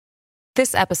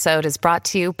This episode is brought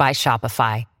to you by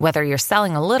Shopify. Whether you're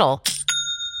selling a little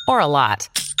or a lot,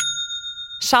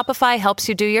 Shopify helps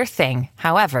you do your thing,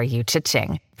 however you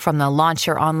cha-ching. From the launch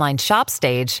your online shop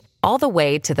stage, all the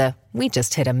way to the we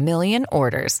just hit 1 million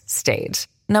orders stage.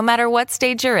 No matter what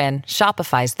stage you're in,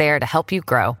 Shopify's there to help you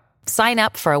grow. Sign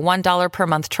up for a $1 per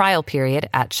month trial period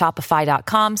at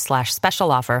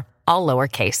shopify.com/special offer, all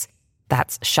lowercase.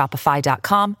 That's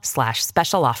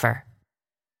shopify.com/special offer.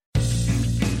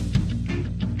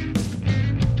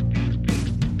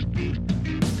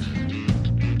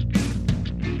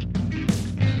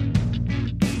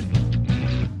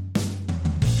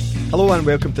 Hello and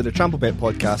welcome to the TrampleBet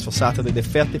podcast for Saturday the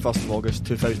 31st of August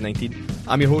 2019.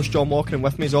 I'm your host John Walker, and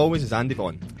with me as always is Andy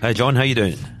Vaughan. Hi John, how you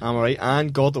doing? I'm alright,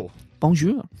 and Gordo.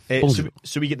 Bonjour.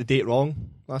 So we get the date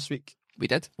wrong last week? We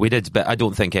did, but I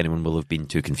don't think anyone will have been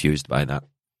too confused by that.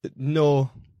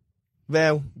 No.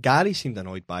 Well, Gary seemed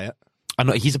annoyed by it. I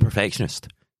know, he's a perfectionist.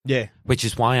 Yeah. Which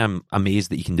is why I'm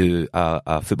amazed that you can do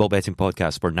a football betting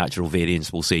podcast where natural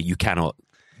variance will say you cannot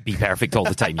be perfect all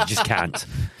the time. You just can't.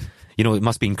 You know, it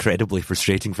must be incredibly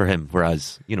frustrating for him,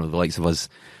 whereas, you know, the likes of us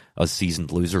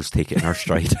seasoned losers take it in our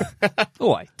stride.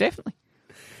 Oh, aye, definitely.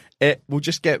 We'll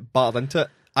just get battered into it.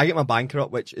 I get my banker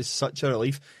up, which is such a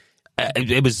relief.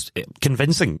 It was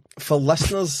convincing. For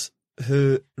listeners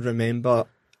who remember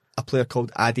a player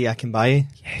called Adi Akinbaye.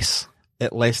 Yes.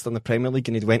 At Leicester in the Premier League,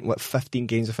 and he'd went, 15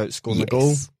 games without scoring Yes. a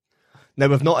goal. Now,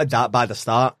 we've not had that bad a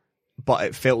start, but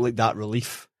it felt like that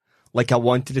relief. Like I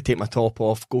wanted to take my top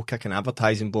off, go kick an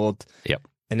advertising board, Yep.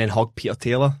 and then hug Peter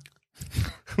Taylor.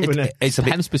 It's a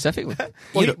bit, Him specifically.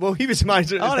 Well, he was the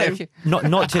manager at the time. Okay.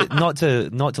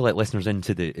 not to let listeners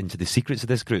into the secrets of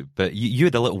this group, but you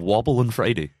had a little wobble on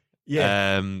Friday.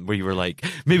 Yeah. Where you were like,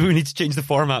 maybe we need to change the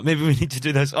format, maybe we need to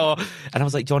do this. Oh, and I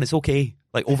was like, John, it's okay.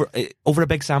 Like over a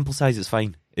big sample size, it's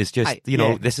fine. It's just,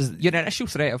 this is Your initial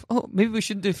threat of, maybe we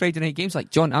shouldn't do Friday night games.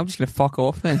 Like, John, I'm just going to fuck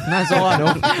off then. That's all I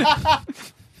know.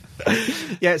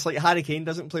 Yeah, it's like Harry Kane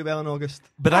doesn't play well in August.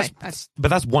 But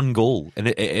that's one goal, and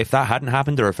if that hadn't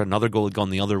happened, or if another goal had gone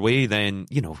the other way, then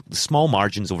small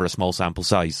margins over a small sample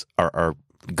size are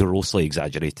grossly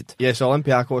exaggerated. Yeah, so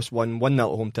Olympiacos won 1-0 at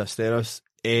home to Asteros.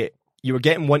 You were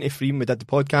getting 1-3 when we did the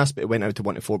podcast, but it went out to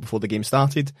 1-4 before the game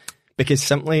started because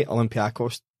simply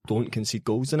Olympiacos don't concede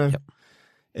goals now. Yep.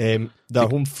 Their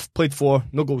home played 4,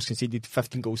 no goals conceded,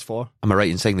 15 goals for. Am I right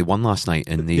in saying they won last night?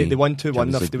 In They won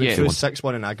 2-1. They went through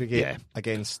 6-1 in aggregate Yeah.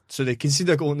 against. So they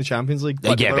conceded a goal in the Champions League.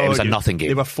 But it was a nothing game.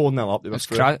 They were 4-0 up. They were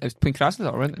It was playing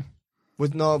Krasnodar,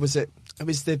 wasn't it? It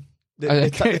was the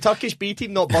Turkish B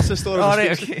team, not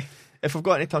Bursaspor. Okay. If we've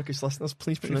got any Turkish listeners,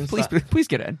 please pronounce that. Please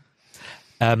get it in.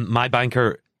 My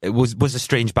banker, it was a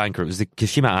strange banker. It was the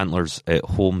Kashima Antlers at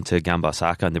home to Gamba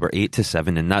Osaka, and they were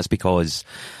 8-7, and that's because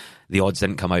the odds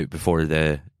didn't come out before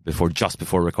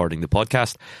recording the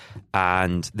podcast,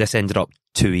 and this ended up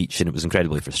 2 each, and it was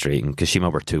incredibly frustrating. Kashima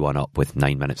were 2-1 up with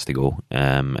 9 minutes to go,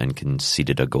 and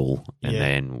conceded a goal, and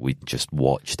then we just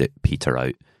watched it peter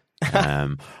out.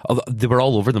 They were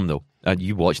all over them though.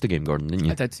 You watched the game, Gordon, didn't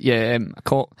you? I did, yeah. I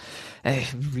caught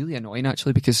really annoying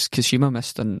actually because Kashima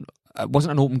missed it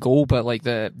wasn't an open goal, but like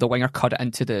the winger cut it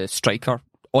into the striker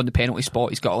on the penalty spot.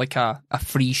 He's got like a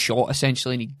free shot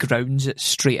essentially, and he grounds it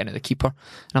straight into the keeper.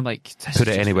 And I'm like, put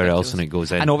it anywhere else and it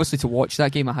goes in. And obviously to watch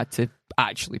that game, I had to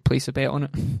actually place a bet on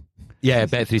it. Yeah,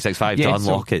 Bet365 to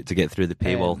unlock it to get through the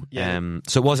paywall.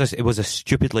 So it was a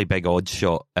stupidly big odds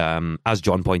shot. As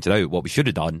John pointed out, what we should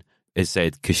have done is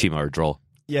said Kashima or draw.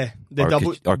 Yeah,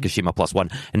 or Kashima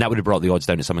 +1, and that would have brought the odds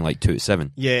down to something like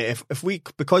 2-7. Yeah, if we,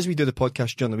 because we do the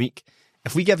podcast during the week,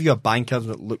 if we give you a banker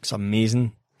that looks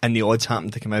amazing and the odds happen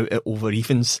to come out at over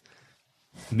evens,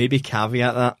 maybe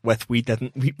caveat that with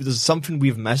there's something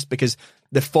we've missed because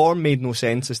the form made no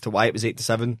sense as to why it was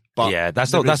 8-7. But yeah,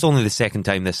 that's only the second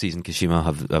time this season Kashima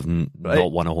have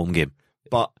not won a home game.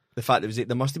 But the fact that it was 8,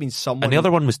 there must have been someone. And the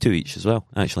other one was 2 each as well,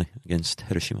 actually, against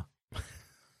Hiroshima.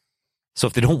 So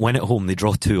if they don't win at home, they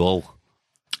draw 2-2.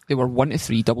 They were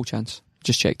 1-3 double chance.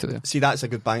 Just checked it there. See, that's a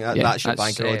good bank. That's your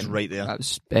banker odds right there. That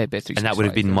was Bet365. And that would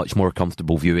have been much more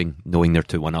comfortable viewing, knowing they're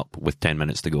 2-1 up with 10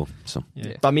 minutes to go. So,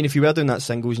 yeah. But I mean, if you were doing that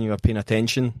singles and you were paying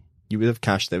attention, you would have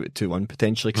cashed out at 2-1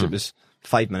 potentially because it was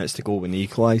 5 minutes to go when they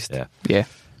equalised. Yeah.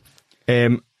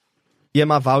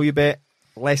 My value bet,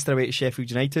 Leicester away to Sheffield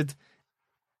United.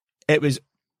 It was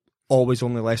always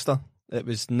only Leicester. It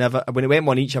was never, when it went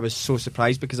 1 each, I was so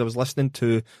surprised because I was listening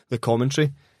to the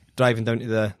commentary driving down to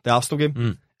the Arsenal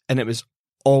game, and it was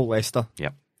all Leicester.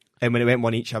 Yep. And when it went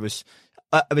 1 each, I was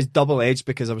double edged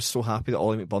because I was so happy that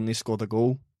Ollie McBurney scored a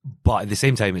goal, But at the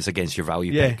same time, it's against your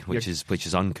value Yeah, pick, which is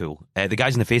uncool. The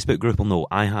guys in the Facebook group will know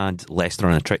I had Leicester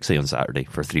on a Trixie on Saturday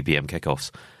for 3 p.m. kickoffs.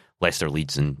 Leicester,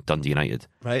 Leeds and Dundee United.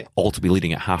 Right. All to be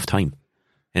leading at half time.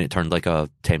 And it turned like a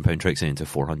 £10 Trixie into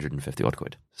 450 odd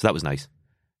quid. So that was nice.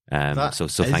 So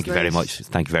thank you very much.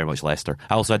 Thank you very much, Leicester.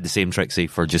 I also had the same Trixie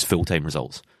for just full-time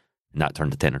results. And that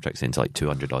turned the tenner Trixie into like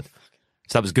 200 odd.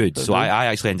 So that was good. So I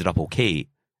actually ended up okay,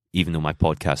 even though my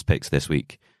podcast picks this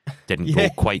week didn't go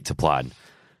quite to plan.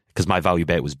 Because my value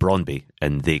bet was Brøndby,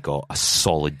 and they got a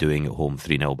solid doing at home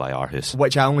 3-0 by Aarhus.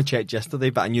 Which I only checked yesterday,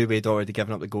 but I knew they'd already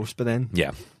given up the ghost by then.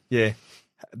 Yeah. Yeah.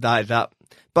 That.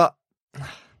 But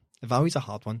the value's a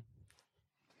hard one.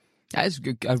 That is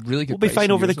good, a really good. We'll be price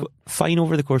fine on over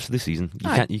yours, the course of the season.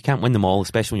 You can't win them all,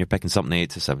 especially when you're picking something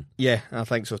 8-7. Yeah, I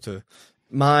think so too.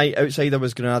 My outsider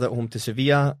was Granada at home to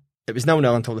Sevilla. It was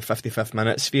 0-0 until the 55th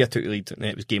minute. Sevilla took the lead and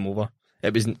it was game over.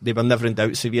 They were never in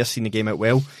doubt. Sevilla seen the game out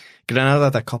well. Granada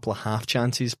had a couple of half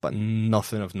chances, but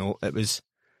nothing of note. It was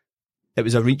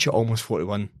a reach at almost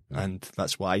 41, and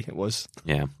that's why it was.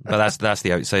 Yeah, but that's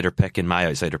the outsider pick, and my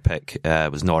outsider pick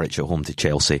was Norwich at home to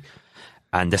Chelsea,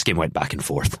 and this game went back and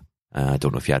forth. I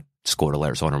don't know if you had score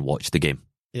alerts on or watched the game.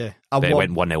 Yeah, But it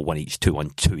went 1-0, 1 each,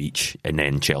 2-1, 2 each, and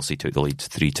then Chelsea took the lead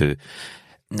 3-2.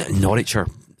 Norwich are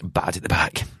bad at the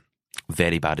back.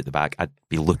 Very bad at the back. I'd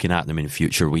be looking at them in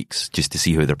future weeks just to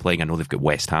see who they're playing. I know they've got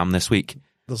West Ham this week.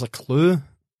 There's a clue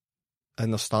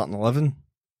in their starting 11.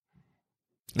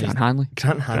 Grant Hanley.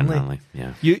 Grant Hanley.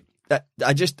 Yeah.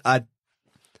 I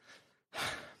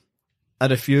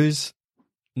refuse.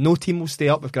 No team will stay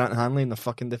up with Grant Hanley in the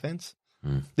fucking defence.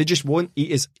 They just won't.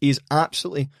 He is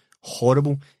absolutely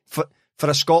horrible. For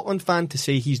a Scotland fan to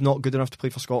say he's not good enough to play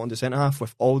for Scotland at centre half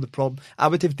with all the problems, I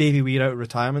would have Davy Weir out of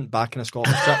retirement back in a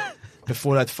Scotland trip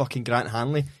before I'd fucking Grant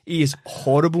Hanley. He is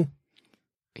horrible.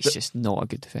 He's just not a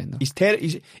good defender.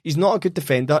 He's not a good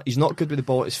defender. He's not good with the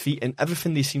ball at his feet, and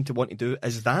everything they seem to want to do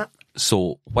is that.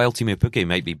 So while Timo Pukki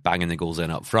might be banging the goals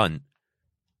in up front,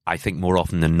 I think more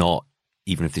often than not,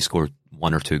 even if they score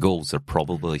 1 or 2 goals, they're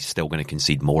probably still going to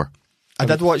concede more. I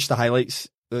did watch the highlights,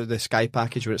 the Sky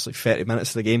package where it's like 30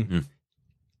 minutes of the game.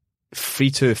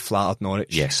 3-2 flattered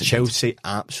Norwich. Yes, Chelsea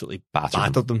absolutely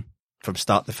battered them from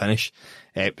start to finish.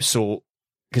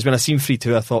 Because when I seen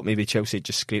 3-2, I thought maybe Chelsea had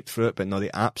just scraped through it, but no, they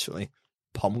absolutely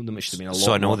pummeled them. It should have been a lot.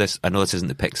 So I know more. this isn't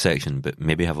the pick section, but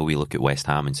maybe have a wee look at West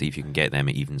Ham and see if you can get them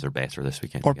at evens or better this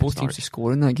weekend. Or both teams to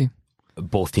score in that game.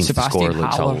 Both teams Sebastian to score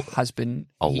Haller looks has been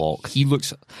a lock. He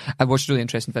looks. I watched a really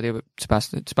interesting video about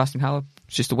Sebastian Haller.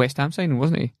 It's just a West Ham signing,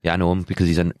 wasn't he? Yeah, I know him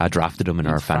because I drafted him in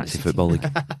our fantasy football league.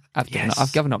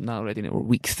 I've given up now already. We're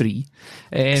week 3.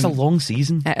 It's a long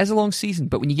season. It is a long season,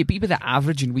 but when you get beat by the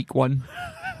average in week 1,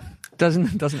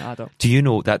 doesn't add up. Do you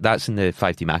know that's in the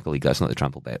 5 team ACCA league? That's not the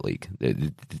Trample Bet league.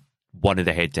 One of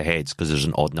the head-to-heads, because there's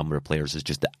an odd number of players, is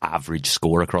just the average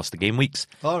score across the game weeks.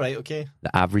 All right, okay.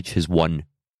 The average has won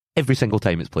every single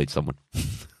time it's played someone.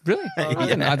 Really? I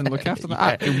didn't look after that.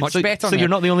 I feel much better. So you're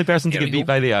not the only person to There get we beat go.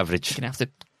 by the average. You're going to have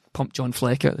to pump John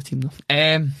Fleck out of the team,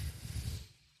 though.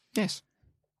 Yes.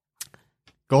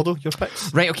 Gordo, your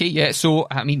picks? Right, okay, yeah. So,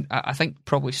 I mean, I think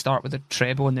probably start with the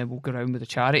treble and then we'll go around with the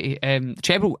charity.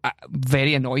 Treble,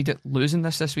 very annoyed at losing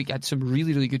this week. I had some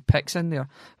really, really good picks in there.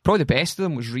 Probably the best of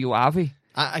them was Rio Ave.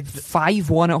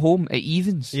 5-1 at home at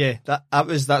evens. Yeah,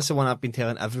 that's the one I've been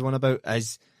telling everyone about.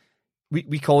 Is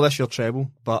we call this your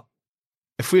treble, but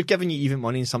if we're giving you even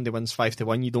money and somebody wins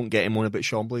 5-1, you don't get him on about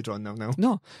Chambly drawing 0-0.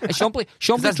 No, Chambly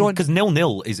drawn because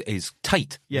 0-0 is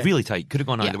tight, really tight. Could have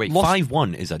gone either way.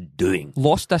 5-1 is a doing.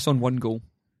 Lost this on 1 goal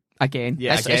again.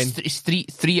 Yeah, it's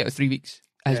 3 out of 3 weeks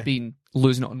has been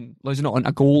losing it on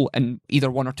a goal in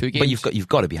either 1 or 2 games. But you've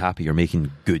got to be happy you're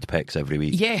making good picks every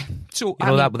week. Yeah, so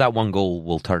that 1 goal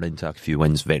will turn into a few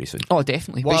wins very soon. Oh,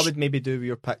 definitely. What I would maybe do with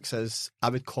your picks is I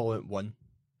would call it 1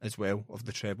 as well of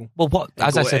the treble. Well, I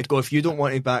said, if you don't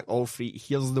want to back all 3,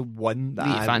 here's the one that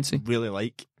I fancy. really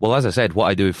like. Well, as I said, what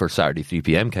I do for Saturday 3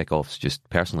 p.m. kickoffs, just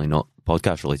personally, not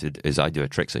podcast related, is I do a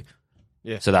Trixie.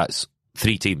 Yeah. So that's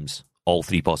 3 teams, all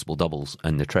 3 possible doubles,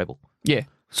 and the treble. Yeah.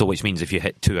 So which means if you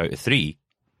hit 2 out of 3,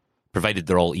 provided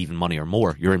they're all even money or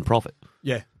more, you're in profit.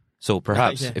 Yeah. So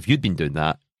perhaps if you'd been doing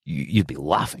that, you'd be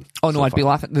laughing. Oh no, I'd be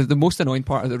laughing. The most annoying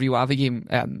part of the Rio Ave game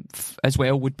as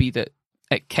well would be that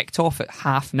it kicked off at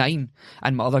 9:30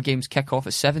 and my other games kick off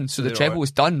at 7, so the treble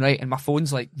was done, right, and my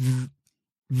phone's like it's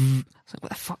like, what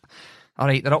the fuck.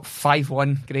 Alright, they're up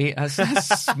 5-1, great. That's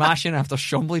smashing after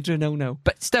Chambly drew 0-0.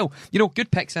 But still,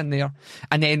 good picks in there.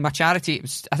 And then my charity,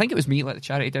 I think it was me who let the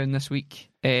charity down this week.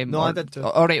 No, I did too.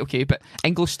 Alright, okay, but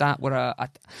Ingolstadt were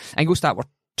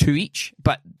two each,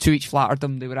 but two each flattered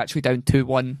them. They were actually down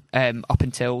 2-1 up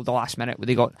until the last minute where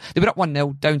they were up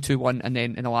 1-0, down 2-1, and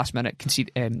then in the last minute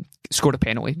scored a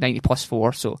penalty,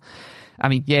 90+4. So, I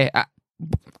mean, yeah,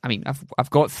 I've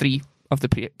got 3 of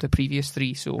the previous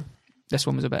 3, so this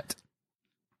one was a bit.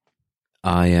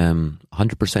 I am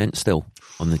 100% still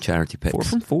on the charity picks. 4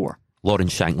 from 4.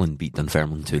 Lawrence Shankland beat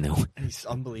Dunfermline 2-0. He's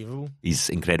unbelievable. He's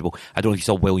incredible. I don't know if you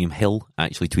saw William Hill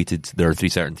actually tweeted, there are 3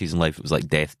 certainties in life. It was like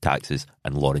death, taxes,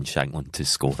 and Lawrence Shankland to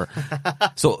score.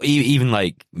 So even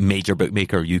like major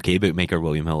bookmaker, UK bookmaker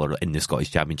William Hill are in the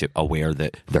Scottish Championship aware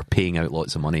that they're paying out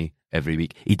lots of money every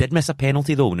week. He did miss a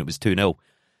penalty though when it was 2-0.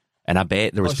 And I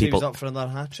bet there was people... He was up for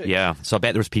another hat-trick? Yeah, so I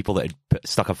bet there was people that had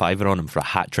stuck a fiver on him for a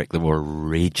hat-trick that were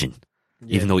raging.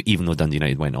 Yeah. Even though Dundee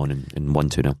United went on and won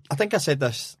 2-0. I think I said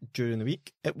this during the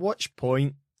week. At which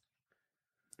point,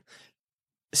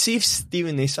 see if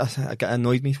Stephen Naismith, it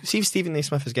annoyed me. See if Stephen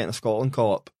Naismith is getting a Scotland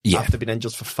call up after being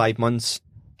injured for 5 months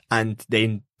and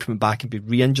then coming back and be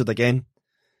re-injured again.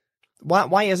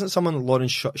 Why isn't someone like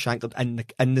Lawrence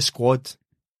Shankland in the squad?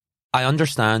 I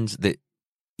understand that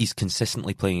he's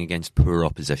consistently playing against poor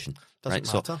opposition.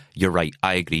 Doesn't matter. So you're right.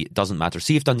 I agree. It doesn't matter.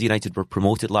 See if Dundee United were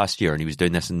promoted last year and he was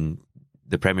doing this in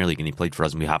the Premier League and he played for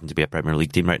us and we happen to be a Premier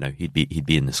League team right now, he'd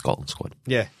be in the Scotland squad.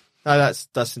 Yeah, no,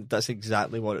 that's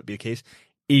exactly what it'd be the case.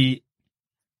 He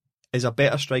is a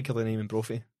better striker than Eamon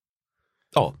Brophy.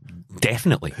 Oh,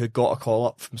 definitely. Who got a call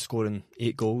up from scoring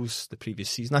 8 goals the previous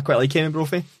season. I quite like Eamon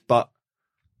Brophy, but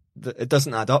it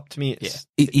doesn't add up to me.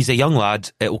 He's a young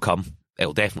lad. It'll come.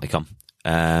 It'll definitely come.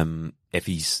 If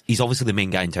he's obviously the main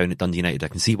guy in town at Dundee United, I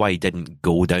can see why he didn't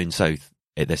go down south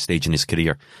at this stage in his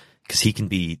career, because he can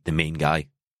be the main guy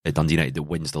at Dundee United that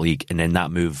wins the league, and then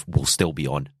that move will still be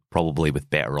on, probably with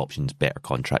better options, better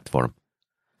contract for him.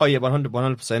 Oh yeah,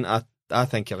 100%. I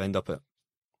think he'll end up at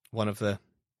one of the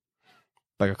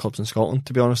bigger clubs in Scotland,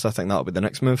 to be honest. I think that'll be the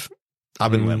next move. I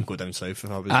wouldn't let him go down south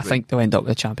if I was... I think they'll end up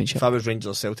with the Championship. If I was Rangers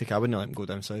or Celtic, I wouldn't let him go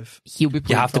down south. He'll be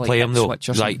playing. You have to play him though.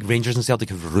 Like Rangers and Celtic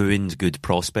have ruined good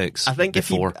prospects. I think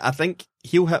before. I think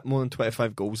he'll hit more than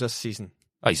 25 goals this season.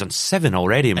 Oh, he's on 7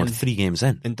 already and we're 3 games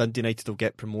in. And Dundee United will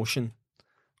get promotion,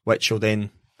 which will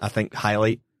then, I think,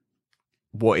 highlight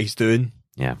what he's doing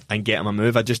and get him a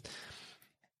move.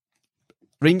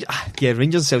 Rangers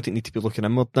and Celtic need to be looking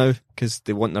inward now because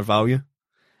they want their value.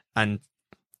 And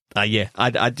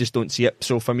I just don't see it.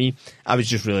 So for me, I was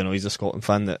just really annoyed as a Scotland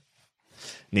fan that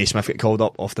Naismith got called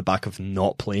up off the back of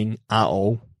not playing at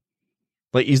all.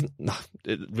 Like, it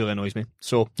really annoys me.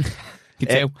 So,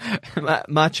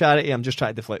 my charity, I'm just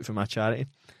trying to deflect from my charity.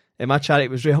 My charity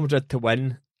was Real Madrid to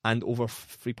win and over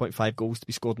 3.5 goals to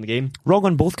be scored in the game. Wrong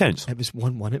on both counts. It was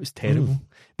 1-1. It was terrible.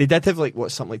 They did have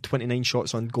something like 29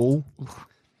 shots on goal.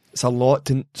 It's a lot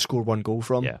to score 1 goal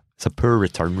from. Yeah, it's a poor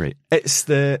return rate. There's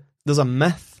a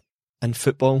myth in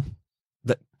football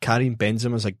that Karim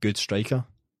Benzema is a good striker.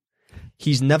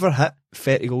 He's never hit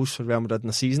 30 goals for Real Madrid in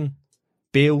a season.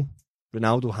 Bale,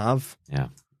 Ronaldo have. Yeah.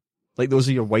 Like, those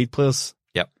are your wide players.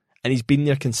 Yep. And he's been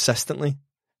there consistently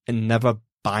and never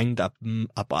banged a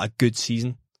good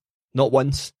season. Not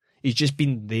once. He's just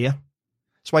been there.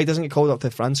 That's why he doesn't get called up to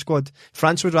the France squad.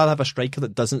 France would rather have a striker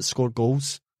that doesn't score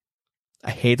goals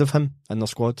ahead of him in their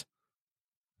squad.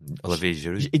 Olivier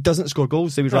Giroud. He doesn't score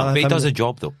goals. They would rather. But he have him does a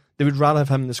job though. They would rather have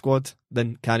him in the squad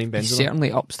than Karim Benzema. He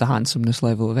certainly ups the handsomeness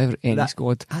level of any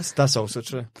squad. That's also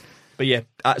true. But yeah,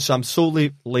 so I'm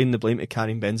solely laying the blame to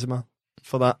Karim Benzema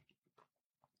for that.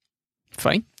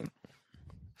 Fine.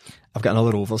 I've got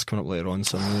another overs coming up later on,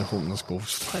 so I'm really hoping there's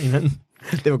goals flying in.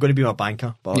 They were going to be my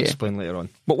banker, but I'll explain later on.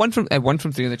 But 1 from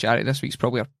 3 on the charity this week's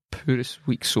probably our poorest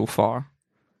week so far.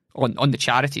 On the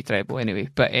charity treble anyway,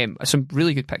 but some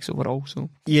really good picks overall. So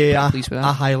yeah, pleased with that.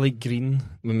 I highlight green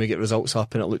when we get results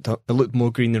up, and it looked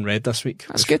more green than red this week.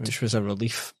 That's good, which was a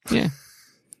relief. Yeah,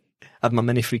 my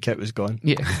mini free kit was gone.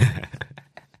 Yeah.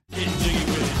 Getting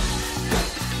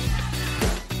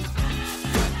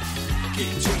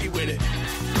jiggy with it.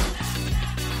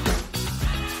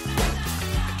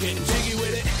 Getting jiggy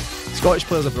with it. Scottish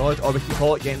players abroad, or we can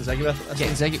call it getting ziggy with it.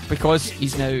 Getting ziggy because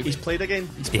he's played again.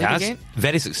 He has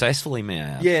very successfully, may I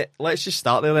add. Yeah, let's just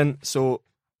start there then. So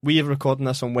we are recording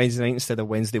this on Wednesday night instead of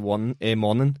Wednesday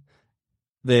morning.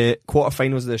 The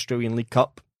quarterfinals of the Australian League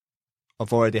Cup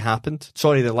have already happened.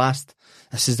 Sorry,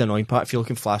 this is the annoying part. If you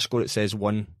look in Flash Score, it says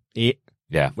 1-8.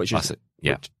 Yeah, which is it.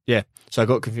 Yeah, yeah. So I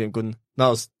got confused. I'm going, no,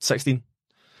 it was 16.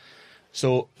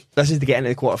 So this is to get into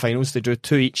the quarterfinals. They drew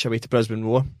 2 each away to Brisbane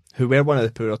Roar, who were one of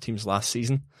the poorer teams last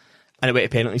season, and it went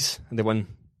to penalties, and they won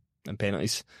in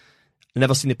penalties. I've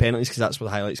never seen the penalties because that's where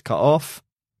the highlights cut off.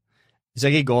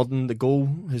 Ziggy Gordon, the goal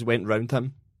has went round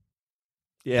him,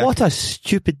 Yeah. What a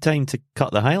stupid time to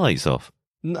cut the highlights off.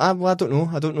 Well, I don't know.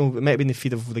 It might have been the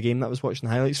feed of the game that I was watching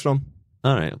the highlights from.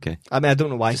 All right, okay. I mean, I don't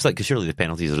know why. Just like, because surely the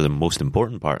penalties are the most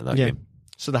important part of that game.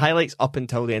 So the highlights up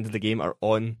until the end of the game are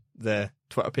on the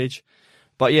Twitter page.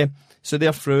 But yeah, so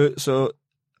they're through. So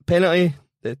penalty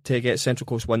to get Central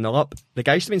Coast 1-0 up. The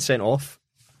guy's been sent off.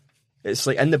 It's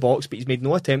like in the box, but he's made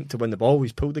no attempt to win the ball.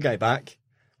 He's pulled the guy back,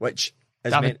 which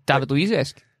is David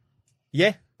Luiz-esque.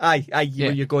 Yeah.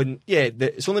 You're going,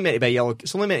 it's only meant to be yellow.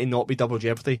 It's only meant to not be double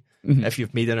jeopardy if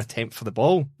you've made an attempt for the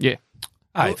ball. Yeah.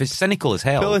 If it's cynical as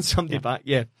hell. Pulling somebody back,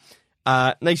 nice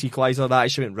equaliser. That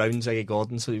actually went round Ziggy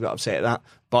Gordon, so he got upset at that.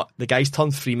 But the guy's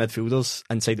turned 3 midfielders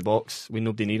inside the box when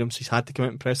nobody needed him, so he's had to come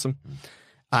out and press them.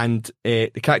 And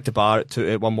they cracked the bar at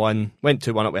 1-1, went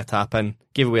 2-1 up with a tap in,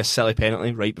 gave away a silly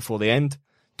penalty right before the end.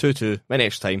 2-2, went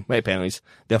extra time, went penalties.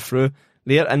 They're through.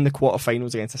 They're in the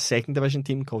quarterfinals against a second division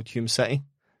team called Hume City.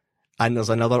 And there's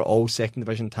another all second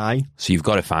division tie. So you've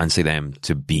got to fancy them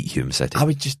to beat Hume City. I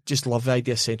would just love the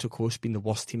idea of Central Coast being the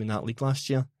worst team in that league last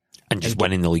year. And just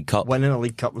winning the League Cup. Winning a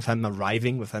League Cup with him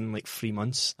arriving within like 3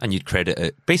 months. And you'd credit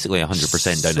it basically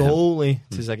 100% down to him. Solely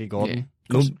to Ziggy Gordon.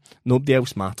 Nobody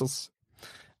else matters.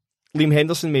 Liam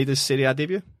Henderson made his Serie A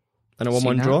debut in a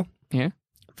 1-1 draw. Yeah.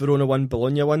 Verona won,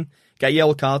 Bologna won. Got a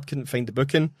yellow card, couldn't find the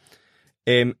booking.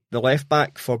 The left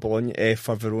back for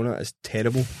for Verona is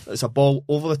terrible. It's a ball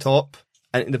over the top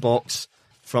into the box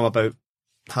from about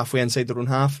halfway inside their own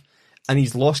half, and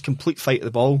he's lost complete fight of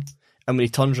the ball. And when he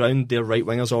turns round, their right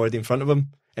winger's already in front of him,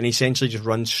 and he essentially just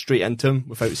runs straight into him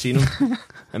without seeing him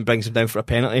and brings him down for a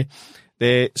penalty.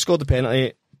 They scored the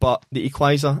penalty, but the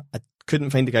equaliser, I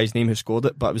couldn't find the guy's name who scored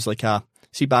it, but it was like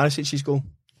Barisic's goal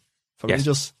for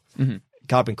Rangers. Mm-hmm.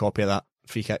 Carbon copy of that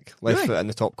free kick, left foot in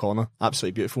the top corner,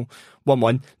 absolutely beautiful.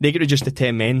 1-1. They get reduced to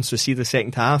 10 men, so see the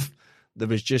second half, there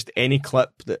was just any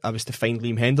clip that I was to find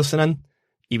Liam Henderson in,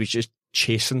 he was just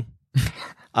chasing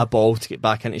a ball to get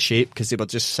back into shape because they were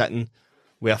just sitting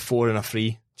with a 4 and a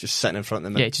 3, just sitting in front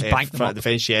of them. Just banked them up. Of the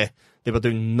fence. They were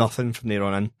doing nothing from there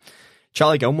on in.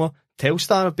 Charlie Gilmore,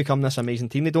 Telstar have become this amazing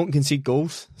team. They don't concede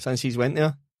goals since he's went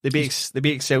there. They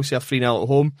beat Excelsior 3-0 at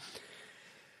home.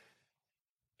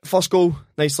 First goal,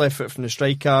 nice left foot from the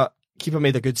striker. Keeper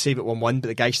made a good save at 1-1, but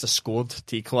the guy just scored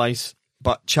to equalise.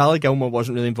 But Charlie Gilmore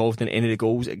wasn't really involved in any of the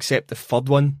goals except the third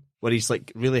one, where he's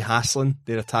like really hassling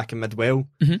their attacking mid-well.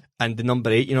 Mm-hmm. And the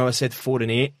number 8, I said 4 and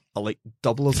 8 are like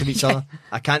doublers of each other.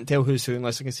 I can't tell who's who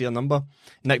unless I can see a number.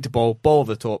 Nicked the ball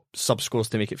over the top, sub scores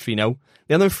to make it 3-0.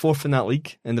 They're now 4th in that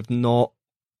league and they've not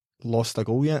lost a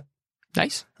goal yet.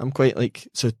 Nice. I'm quite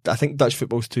so I think Dutch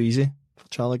football's too easy for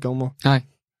Charlie Gilmore. Aye.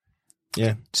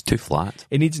 Yeah. It's too flat.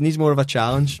 It needs more of a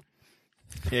challenge.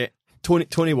 Yeah.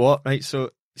 Tony Watt, right?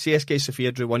 So CSK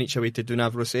Sofia drew 1 each away to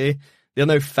Dunav Rosé. They're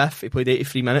now 5th. He played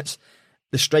 83 minutes.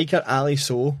 The striker, Ali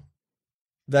So,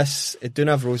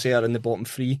 Dunav Rosé are in the bottom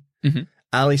 3. Mm-hmm.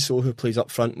 Ali So, who plays up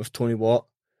front with Tony Watt,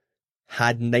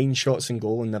 had 9 shots in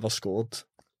goal and never scored.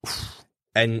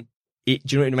 And do you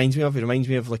know what it reminds me of? It reminds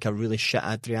me of like a really shit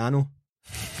Adriano.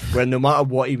 Where no matter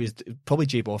what he was, probably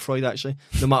Jay Bothroyd actually,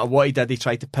 no matter what he did, he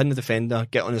tried to pin the defender,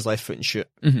 get on his left foot and shoot.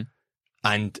 Mm-hmm.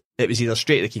 And it was either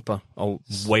straight to the keeper or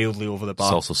wildly over the bar.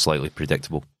 It's also slightly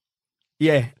predictable.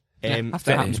 Yeah.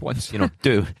 After it happens once.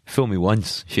 Fool me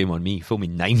once, shame on me. Fool me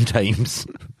 9 times.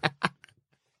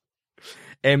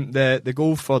 The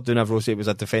goal for Dunav Rosé was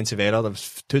a defensive error. There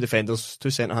was 2 defenders, 2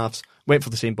 centre-halves, went for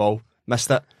the same ball, missed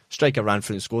it. Striker ran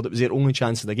through and scored. It was their only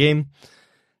chance of the game.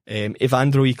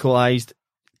 Evandro equalised.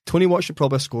 Tony Watt should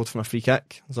probably have scored from a free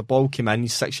kick. As a ball came in,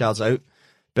 he's 6 yards out.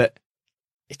 But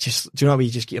it just, do you know how you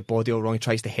just get your body all wrong? He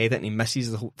tries to head it and he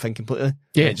misses the whole thing completely.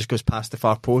 Yeah. And it just goes past the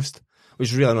far post, which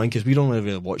is really annoying because we're only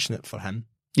really watching it for him.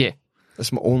 Yeah.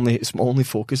 It's my only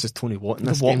focus is Tony Watt in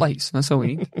this the Watt game. lights, that's all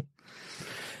we need.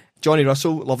 Johnny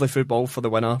Russell, lovely through ball for the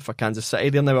winner for Kansas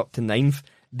City. They're now up to 9th.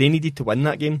 They needed to win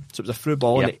that game, so it was a through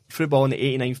ball in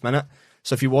the 89th minute.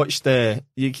 So if you watch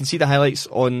you can see the highlights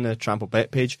on the Trample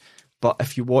Bet page, but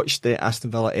if you watch the Aston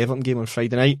Villa Everton game on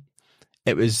Friday night,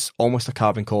 it was almost a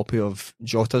carbon copy of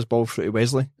Jota's ball through to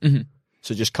Wesley. Mm-hmm.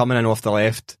 So just coming in off the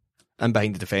left and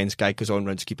behind the defence, guy goes on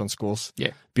round to keep on scores.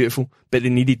 Yeah. Beautiful. But they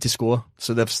needed to score,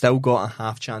 so they've still got a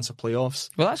half chance of playoffs.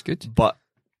 Well, that's good. But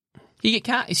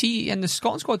is he in the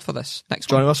Scotland squad for this next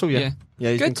Johnny one? Russell, yeah.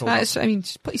 He's good. been called up.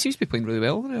 He seems to be playing really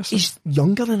well over there. So. He's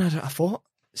younger than I thought.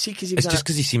 See, because It's just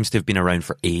because he seems to have been around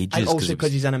for ages. And also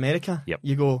because he's in America. Yep.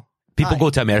 You go... People go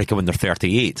to America when they're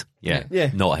 38.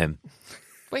 Yeah. Not him.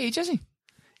 What age is he?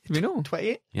 Do we know?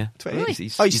 28? Yeah. 28. Really?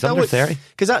 He's under 30.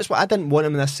 Because that's what I didn't want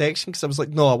him in this section, because I was like,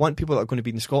 no, I want people that are going to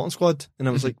be in the Scotland squad. And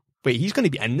I was like, wait, he's going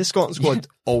to be in the Scotland squad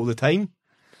all the time.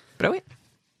 Brilliant.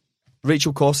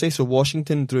 Rachel Cossey, so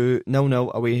Washington drew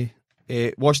 0-0 away.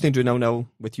 Washington drew 0-0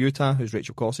 with Utah, who's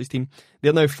Rachel Cossey's team.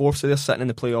 They're now fourth, so they're sitting in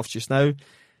the playoffs just now.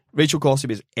 Rachel Cossey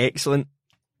was excellent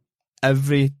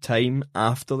every time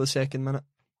after the second minute.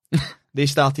 They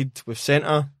started with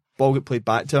centre, ball got played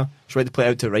back to her. She went to play it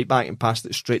out to right back and passed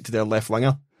it straight to their left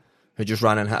winger, who just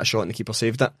ran and hit a shot and the keeper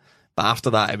saved it. But after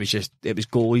that, it was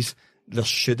goalies. There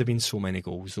should have been so many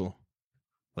goals though.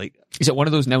 Like, is it one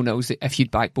of those 0-0s that if you'd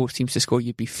back both teams to score,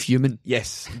 you'd be fuming?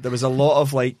 Yes, there was a lot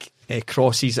of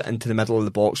crosses into the middle of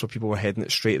the box where people were heading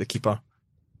it straight at the keeper,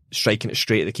 striking it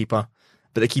straight at the keeper.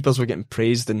 But the keepers were getting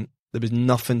praised, and there was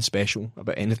nothing special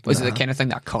about anything. Was it the kind of thing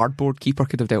that a cardboard keeper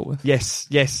could have dealt with? Yes.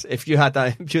 If you had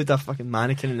a fucking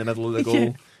mannequin in the middle of the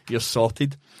goal, you're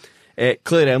sorted.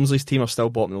 Claire Elmsley's team are still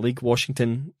bottom of the league.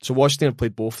 Washington have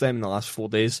played both of them in the last 4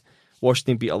 days.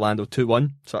 Washington beat Orlando 2-1,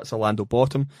 so that's Orlando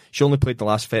bottom. She only played the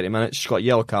last 30 minutes. She got a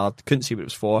yellow card, couldn't see what it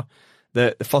was for.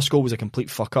 The first goal was a complete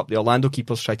fuck up. The Orlando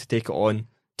keepers tried to take it on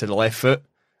to the left foot,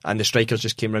 and the strikers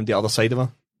just came round the other side of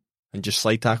her and just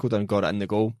slide tackled her and got it in the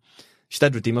goal. She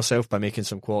did redeem herself by making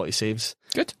some quality saves.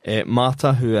 Good.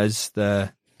 Marta, who is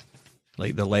the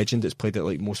legend that's played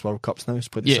at most World Cups now, has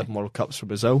played 7 World Cups for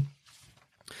Brazil,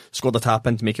 scored a tap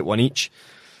in to make it 1 each.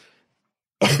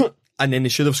 And then they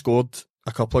should have scored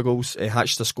a couple of goals.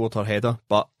 Hatchester scored her header,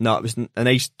 but no, it was a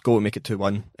nice goal to make it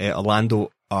 2-1.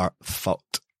 Orlando are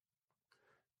fucked.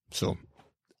 So,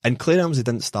 and Claire Elmsley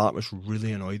didn't start, which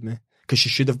really annoyed me, because she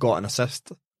should have got an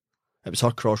assist. It was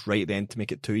her cross right at the end to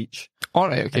make it 2 each.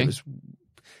 Alright, okay. It was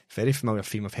very familiar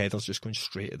theme of headers just going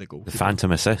straight at the goal. The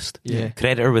phantom assist. Yeah.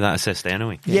 Credit her with that assist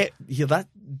anyway. Yeah,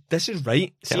 this is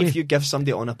right. See if you give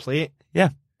somebody on a plate. Yeah,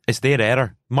 it's their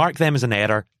error. Mark them as an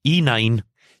error. E9.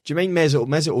 Do you mind Mesut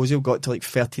Ozil got to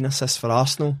 13 assists for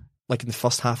Arsenal, in the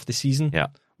first half of the season? Yeah.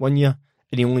 1 year,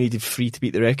 and he only needed 3 to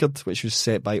beat the record, which was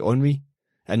set by Henry.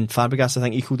 And Fabregas, I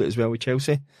think, equalled it as well with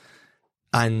Chelsea.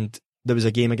 And there was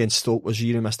a game against Stoke where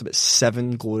Giroud missed about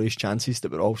 7 glorious chances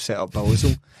that were all set up by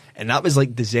Ozil. And that was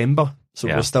December, so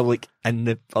we're still in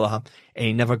the other half. And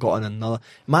he never got on another.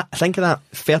 Think of that,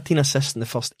 13 assists in the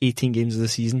first 18 games of the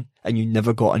season, and you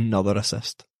never got another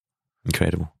assist.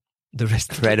 Incredible. The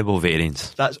rest Incredible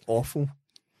variance. That's awful.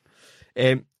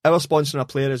 Our sponsor and our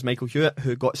player is Michael Hewitt,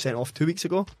 who got sent off 2 weeks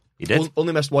ago. He did.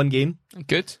 Only missed 1 game.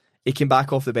 Good. He came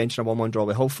back off the bench in a 1-1 draw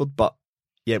with Halford, but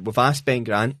yeah, we've asked Ben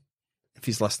Grant, if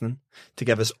he's listening, to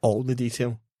give us all the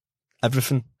detail.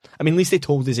 Everything. I mean, at least he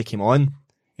told us he came on.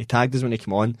 He tagged us when he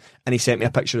came on, and he sent me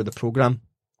a picture of the programme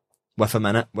with him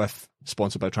in it,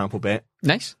 sponsored by Trample Bet.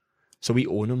 Nice. So we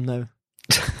own him now.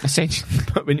 Essentially.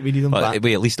 But we need him back.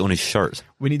 We at least own his shirts.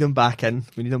 We need him back in.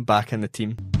 We need him back in the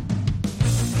team.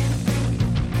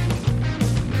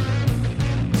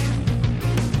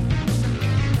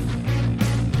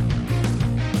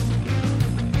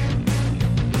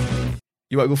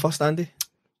 You want to go first, Andy?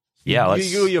 Yeah,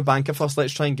 let's... You go your banker first.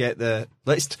 Let's try and get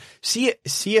let's see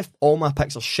if all my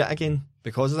picks are shit again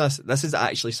because of this. This is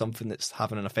actually something that's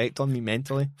having an effect on me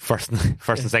mentally. First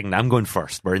and second. I'm going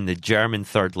first. We're in the German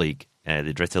third league,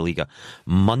 the Dritte Liga.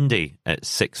 Monday at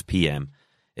 6 p.m.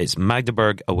 It's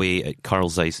Magdeburg away at Carl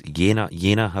Zeiss.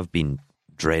 Jena have been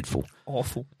dreadful.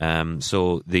 Awful.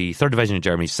 So the third division of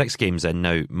Germany, 6 games in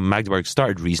now. Magdeburg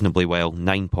started reasonably well,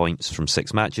 9 points from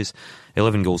 6 matches,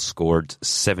 11 goals scored,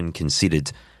 7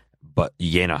 conceded. But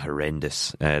Jena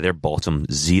horrendous. They're bottom,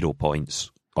 0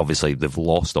 points. Obviously, they've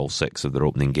lost all 6 of their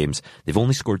opening games. They've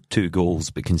only scored 2 goals,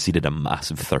 but conceded a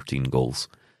massive 13 goals.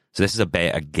 So this is a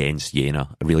bet against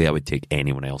Jena. Really, I would take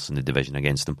anyone else in the division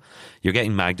against them. You're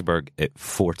getting Magdeburg at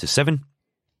 4-7.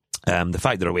 The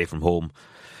fact they're away from home,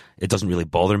 it doesn't really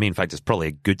bother me. In fact, it's probably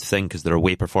a good thing because their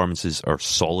away performances are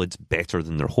solid, better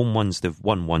than their home ones. They've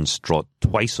won once, drawn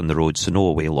twice on the road, so no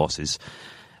away losses.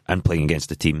 And playing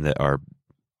against a team that are...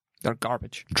 They're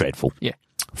garbage. Dreadful. Yeah.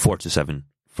 4-7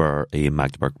 for a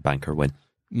Magdeburg banker win.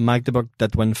 Magdeburg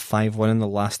did win 5-1 in the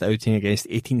last outing against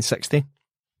 1860.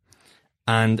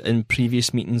 And in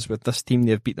previous meetings with this team,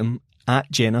 they've beat them at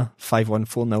Jena 5-1,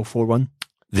 4-0, 4-1.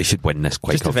 They should win this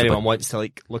quite Just comfortably. if anyone wants to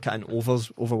look at an over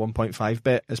 1.5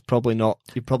 bet, it's probably not.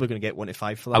 You're probably going to get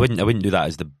 1-5 for that. I wouldn't do that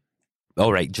as the...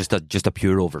 All right, just a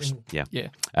pure overs. Yeah.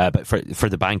 But for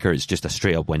the banker, it's just a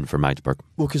straight up win for Magdeburg.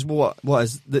 Well, because what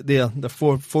is the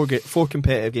four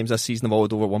competitive games this season have all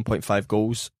had over 1.5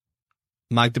 goals.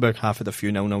 Magdeburg have had a few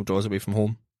 0-0 draws away from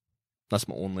home. That's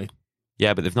my only.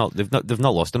 Yeah, but they've not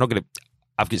lost. They're not going to.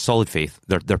 I've got solid faith.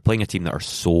 They're playing a team that are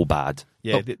so bad.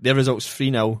 Yeah, their results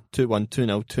 3-0, 2-1,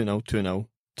 2-0, 2-0, 2-0,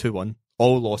 2-1.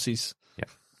 All losses.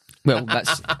 Well,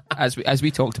 that's as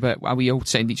we talked about. We all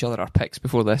send each other our picks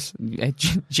before this.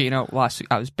 Jena last week,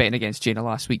 I was betting against Jena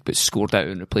last week, but scored out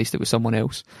and replaced it with someone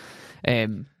else.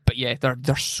 But yeah,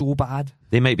 they're so bad.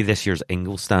 They might be this year's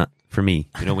Ingolstadt for me.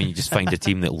 You know, when you just find a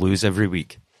team that lose every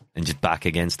week and just back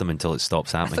against them until it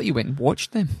stops I happening. thought you went and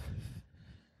watched them.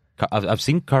 I've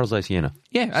seen Karlsruhe Siena.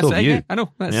 Yeah, So that's have it. you. Yeah, I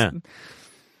know. Yeah.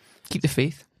 Keep the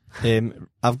faith.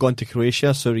 I've gone to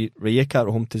Croatia, so Rijeka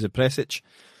are home to Zapresic.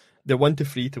 They're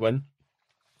 1-3 to win.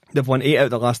 They've won 8 out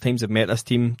of the last times they've met this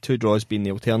team, 2 draws being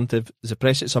the alternative.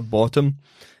 Zapresic are bottom.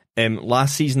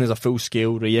 Last season, as a full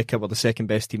scale, Rijeka were the second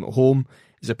best team at home.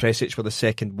 Zapresic were the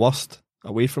second worst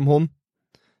away from home.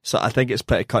 So I think it's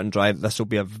pretty cut and dry that this will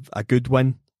be a good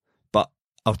win, but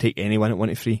I'll take anyone at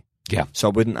 1-3. Yeah. So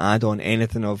I wouldn't add on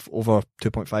anything of over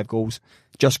 2.5 goals.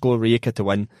 Just go Rijeka to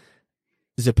win.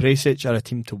 Zapresic are a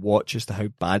team to watch as to how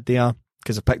bad they are,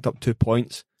 because they picked up 2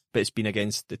 points, but it's been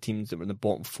against the teams that were in the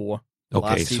bottom 4 Okay,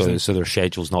 last season. so their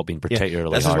schedule's not been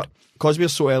particularly hard. Because we're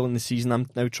so early in the season, I'm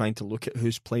now trying to look at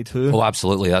who's played who. Oh,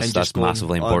 absolutely. and That's just going,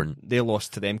 massively important. They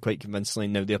lost to them quite convincingly.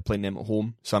 Now they're playing them at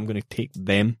home, so I'm going to take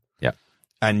them. Yeah.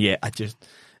 And yeah,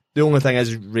 the only thing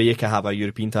is Rijeka have a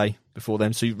European tie before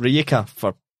them. So Rijeka,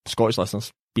 for Scottish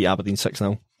listeners, beat Aberdeen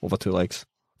 6-0 over 2 legs.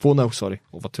 4-0, sorry,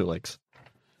 over 2 legs.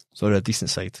 So they're a decent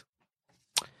side.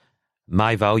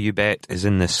 My value bet is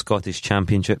in the Scottish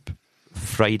Championship.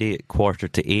 Friday at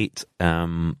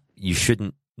 7:45. You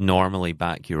shouldn't normally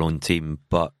back your own team,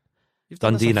 but You've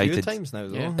done Dundee this a few United times now,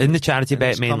 though. Yeah. in the charity And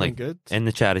bet it's mainly. coming good. In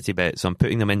the charity bet, so I'm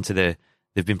putting them into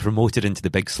they've been promoted into the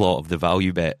big slot of the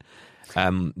value bet.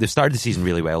 They've started the season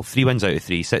really well. 3 wins out of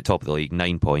 3, sit top of the league,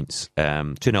 9 points.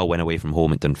 2-0 win away from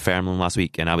home at Dunfermline last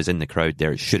week, and I was in the crowd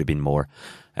there. It should have been more.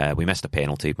 We missed a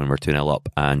penalty when we were 2-0 up,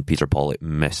 and Peter Pollock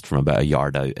missed from about a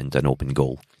yard out into an open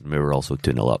goal. We were also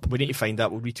 2-0 up. We need to find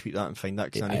that. We'll retweet that and find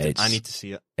that, because I need to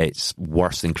see it. It's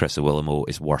worse than Chris Willemo.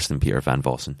 It's worse than Peter Van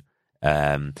Vossen.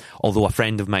 Although a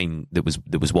friend of mine that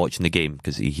was watching the game,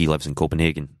 because he lives in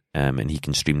Copenhagen, and he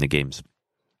can stream the games,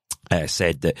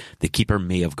 said that the keeper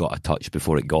may have got a touch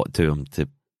before it got to him to,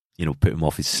 put him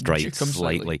off his stride Juke him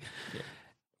slightly. Yeah.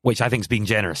 Which I think is being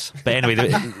generous. But anyway,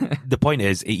 the point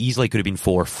is, it easily could have been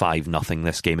 4-5-0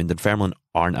 this game, and Dunfermline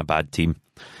aren't a bad team.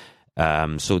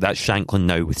 So that's Shanklin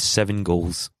now with 7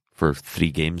 goals for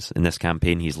 3 games in this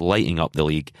campaign. He's lighting up the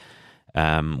league.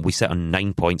 We sit on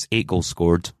 9 points, 8 goals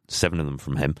scored, 7 of them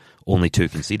from him, only 2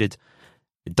 conceded.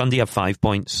 Dundee have 5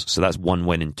 points, so that's 1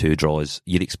 win and 2 draws.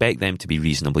 You'd expect them to be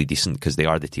reasonably decent because they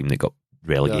are the team that got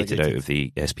relegated out of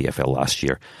the SPFL last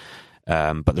year.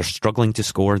 But they're struggling to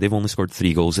score. They've only scored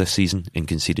 3 goals this season and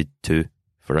conceded 2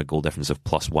 for a goal difference of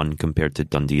 +1 compared to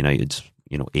Dundee United's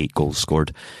 8 goals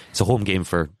scored. It's a home game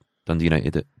for Dundee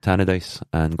United at Tannadice,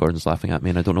 and Gordon's laughing at me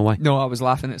and I don't know why. No, I was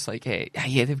laughing. It's like, hey,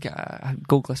 yeah, they've got a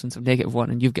goal difference of -1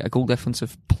 and you've got a goal difference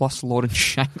of plus Lawrence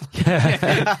Shanklin.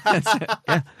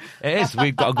 Yeah, it is.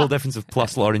 We've got a goal difference of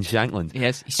plus Lawrence Shanklin.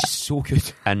 Yes, he's just so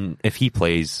good. And if he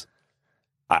plays,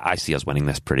 I see us winning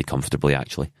this pretty comfortably,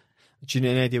 actually. Do you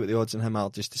know any idea what the odds on him are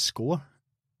just to score?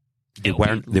 They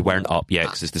weren't up yet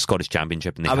because it's the Scottish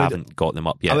Championship and they haven't got them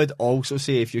up yet. I would also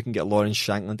say if you can get Lawrence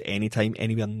Shankland anytime,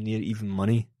 anywhere near even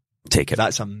money, take it.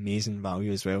 That's amazing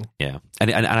value as well. Yeah,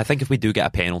 and I think if we do get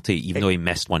a penalty, even though he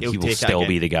missed one, he will still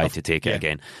be the guy to take it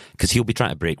again, because he'll be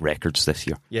trying to break records this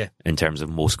year. Yeah, in terms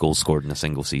of most goals scored in a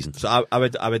single season. So I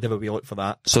would have a wee look for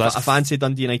that. So I fancy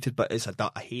Dundee United, but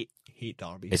I hate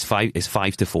Derby. It's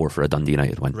 5-4 for a Dundee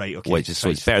United win. Right. Okay. Which is so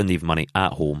it's better than even money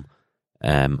at home.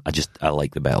 I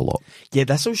like the bet a lot. Yeah,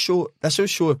 this will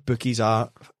show if bookies are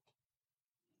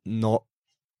not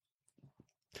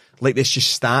like this,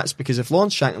 just stats, because if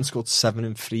Lawrence Shanklin scored 7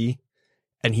 and 3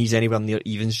 and he's anywhere near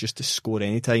evens just to score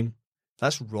anytime,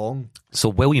 that's wrong. So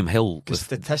William Hill, because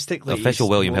statistically, official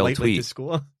William Hill tweet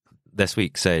score this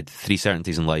week said 3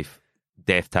 certainties in life: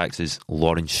 death, taxes,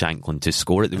 Lawrence Shanklin to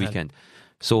score at the weekend.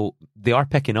 So they are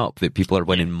picking up that people are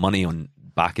winning money on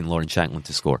backing Lawrence Shanklin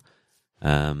to score.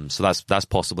 So that's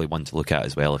possibly one to look at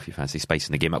as well if you fancy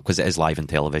spicing the game up, because it is live on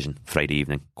television Friday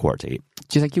evening, 7:45.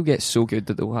 Do you think he'll get so good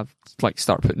that they'll have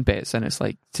start putting bets in? It's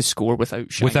like to score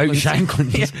without Shanklin. Without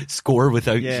Shanklin, yeah. Score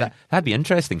without. Yeah. That'd be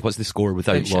interesting. What's the score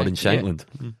without Lawrence Shanklin?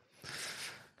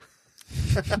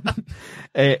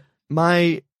 Yeah.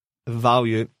 My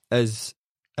value is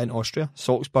in Austria,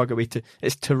 Salzburg away to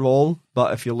it's Tyrol,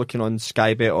 but if you're looking on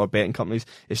Sky Bet or betting companies,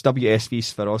 it's WSV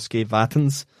Swarovski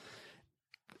Vatens.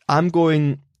 I'm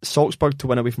going Salzburg to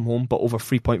win away from home, but over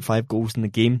 3.5 goals in the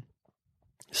game,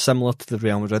 similar to the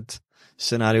Real Madrid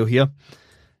scenario here.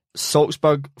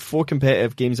 Salzburg, 4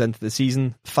 competitive games into the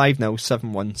season, 5-0,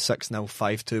 7-1, 6-0,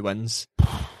 5-2 wins.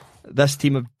 This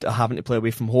team are having to play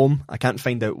away from home. I can't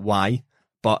find out why,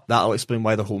 but that'll explain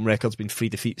why their home record's been 3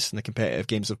 defeats in the competitive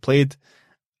games they've played.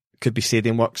 Could be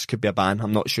stadium works, could be a ban,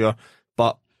 I'm not sure.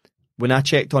 But when I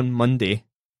checked on Monday,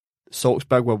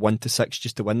 Salzburg were 1-6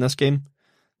 just to win this game.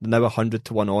 They're now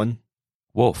 100-1 on.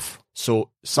 Woof. So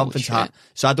something's shit. happened.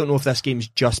 So I don't know if this game's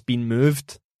just been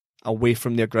moved away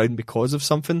from their ground because of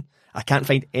something. I can't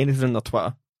find anything on their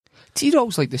Twitter.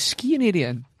 Tirol's like the skiing area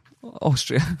in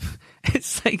Austria.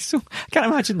 It's like so. I can't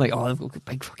imagine like they've got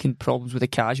big fucking problems with the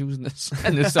casuals in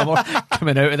the summer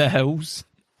coming out of the hills.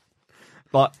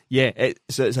 But yeah,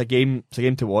 it's a game. It's a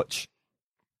game to watch.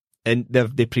 And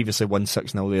they previously won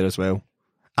 6-0 there as well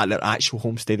at their actual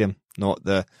home stadium, not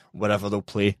the wherever they'll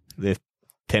play the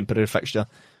temporary fixture.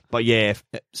 But yeah,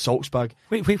 Salzburg.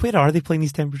 Wait, where are they playing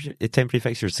these temporary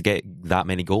fixtures to get that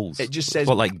many goals? It just says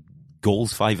what, like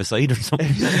goals 5 aside or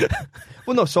something?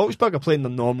 Well, no, Salzburg are playing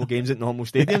their normal games at normal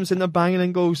stadiums and they're banging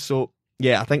in goals. So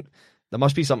yeah, I think there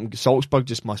must be something. Salzburg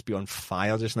just must be on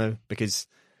fire just now, because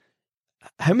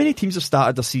how many teams have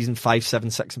started their season 5,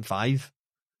 7, 6 and 5?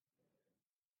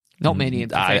 Not many in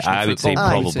professional I would say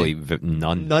football. probably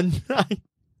none. None.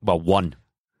 Well, one.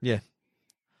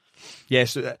 Yeah,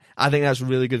 so I think that's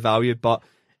really good value, but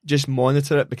just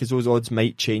monitor it because those odds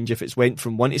might change. If it's went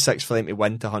from 1-6 for them to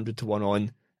win to 100-1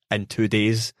 on in 2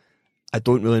 days, I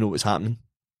don't really know what's happening,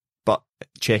 but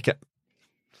check it.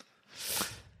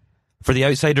 For the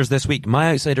outsiders this week,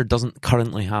 my outsider doesn't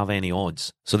currently have any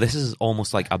odds. So this is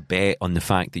almost like a bet on the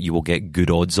fact that you will get good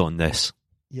odds on this.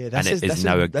 Yeah, And it is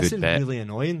now a good This is bet. really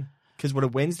annoying because we're a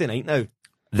Wednesday night now.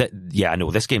 Yeah, I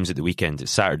know. This game's at the weekend. It's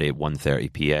Saturday at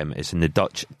 1:30pm. It's in the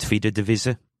Dutch Tweede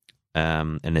Divisie.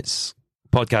 And it's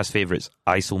podcast favourites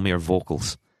IJsselmeer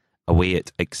Vocals away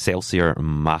at Excelsior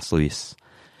Maasluis.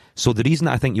 So the reason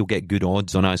I think you'll get good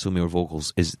odds on IJsselmeer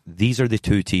Vocals is these are the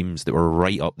two teams that were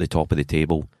right up the top of the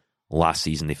table last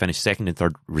season. They finished second and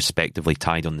third respectively,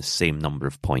 tied on the same number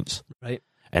of points. Right.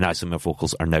 And IJsselmeer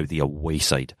Vocals are now the away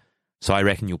side. So I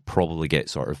reckon you'll probably get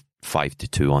sort of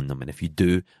 5-2 on them. And if you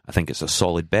do, I think it's a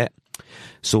solid bet.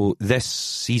 So this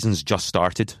season's just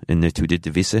started in the Tweede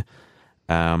Divisie.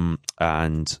 And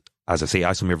as I say,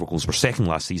 IJsselmeer Vocals were second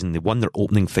last season. They won their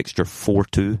opening fixture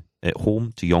 4-2 at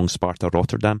home to Jong Sparta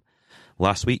Rotterdam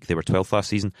last week. They were 12th last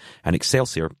season. And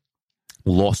Excelsior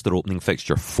lost their opening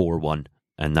fixture 4-1.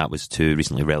 And that was to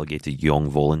recently relegated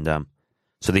Jong Volendam.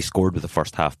 So they scored with the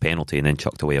first half penalty and then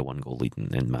chucked away a 1-goal lead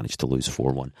and managed to lose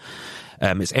 4-1.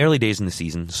 It's early days in the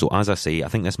season, so as I say, I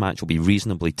think this match will be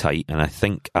reasonably tight, and I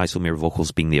think IJsselmeer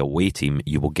Vocals being the away team,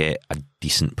 you will get a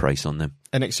decent price on them.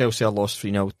 And Excelsior lost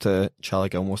 3-0 to Charlie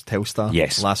Gilmore's Telstar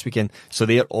last weekend. So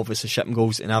they're obviously shipping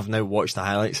goals, and I've now watched the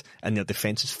highlights, and their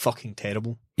defence is fucking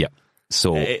terrible. Yeah.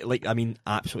 So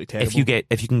absolutely terrible.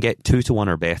 If you can get 2-1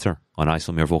 or better on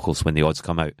IJsselmeer Vocals when the odds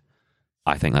come out,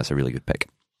 I think that's a really good pick.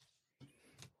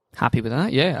 Happy with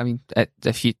that, yeah. I mean,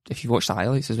 if you watch the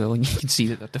highlights as well, and you can see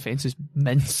that their defence is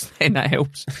mince, then that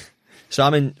helps.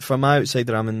 So for my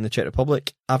outsider, I'm in the Czech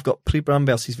Republic. I've got Pribram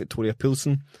versus Victoria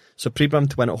Pilsen. So Pribram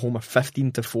to win at home are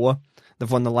 15-4.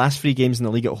 They've won the last 3 games in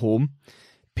the league at home.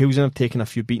 Pilsen have taken a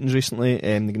few beatings recently.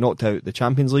 They knocked out the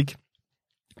Champions League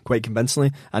quite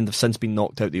convincingly, and they've since been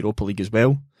knocked out the Europa League as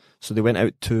well. So they went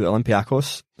out to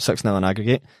Olympiacos, 6-0 in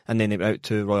aggregate, and then they went out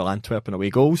to Royal Antwerp in away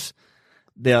goals.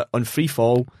 They're on free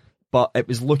fall, but it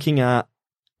was looking at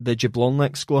the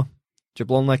Jablonec score.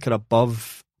 Jablonec are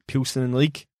above Pilsen in the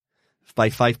league by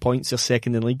 5 points. They're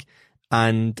second in the league.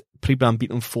 And Pribram beat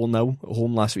them 4-0 at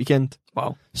home last weekend.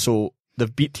 Wow. So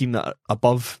they've beat team that are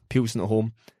above Pilsen at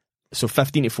home. So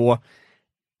 15-4.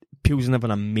 Pilsen have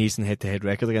an amazing head-to-head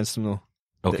record against them, though.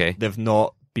 Okay. They've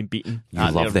not been beaten. You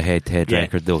love the head-to-head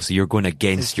record, though, so you're going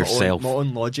against yourself. My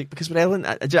own logic. Because with Ellen,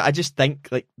 I just think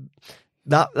like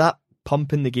that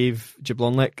pumping they gave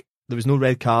Jablonec, there was no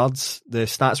red cards. The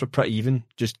stats were pretty even.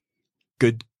 Just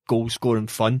good goal scoring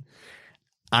fun.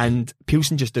 And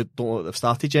Pilsen just don't look like they've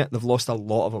started yet. They've lost a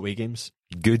lot of away games.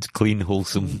 Good, clean,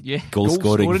 wholesome goal Goal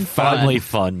scoring, scoring family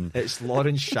fun. It's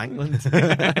Lawrence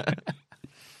Shankland.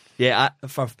 Yeah,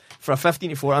 for a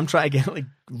 15-4, I'm trying to get like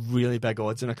really big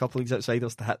odds in a couple of these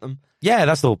outsiders to hit them. Yeah,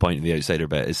 that's the whole point of the outsider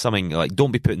bet. It's something like,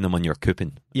 don't be putting them on your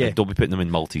coupon. Yeah. Like, don't be putting them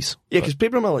in multis. Yeah, because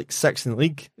Pribram are like 6th in the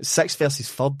league. It's 6th versus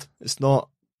 3rd.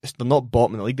 They're not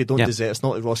bottom in the league. They don't deserve. It's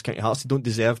not like Ross County Hearts. They don't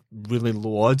deserve really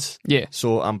low odds. Yeah.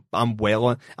 So I'm well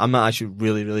on. I'm actually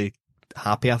really, really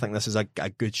happy. I think this is a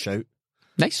good shout.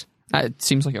 Nice. It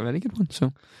seems like a very good one.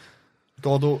 So,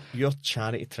 Gordo, your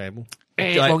charity treble.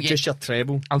 Just your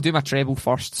treble. I'll do my treble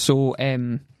first. So,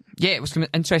 it was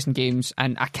interesting games,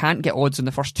 and I can't get odds on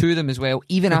the first 2 of them as well,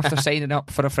 even after signing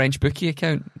up for a French bookie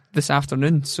account this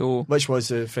afternoon. So, which was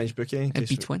the French bookie?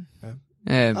 B-Twin.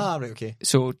 Right, okay.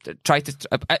 So try to.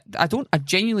 I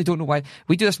genuinely don't know why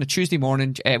we do this on a Tuesday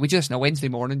morning. We do this on a Wednesday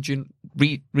morning,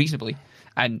 reasonably,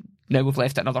 and Now we've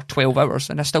left it another 12 hours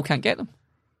and I still can't get them.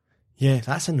 Yeah,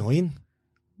 that's annoying.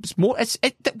 It's more.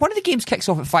 One of the games kicks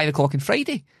off at 5 o'clock on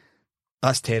Friday.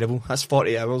 That's terrible. That's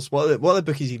 40 hours. What are the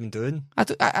bookies even doing? I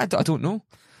don't know.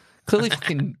 Clearly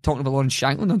fucking talking about Lawrence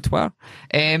Shanklin on Twitter.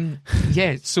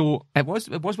 Yeah, so it was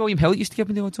William Hill that used to give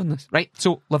me the odds on this. Right,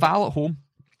 so Laval at home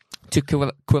to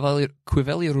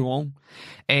Quevilly-Rouen.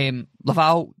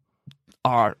 Laval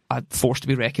are a force to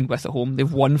be reckoned with at home.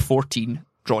 They've won 14,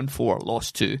 drawn 4,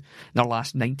 lost 2 in their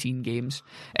last 19 games.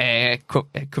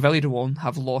 Quevilly-Rouen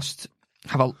have lost...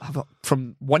 Have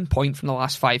from 1 point from the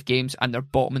last 5 games, and they're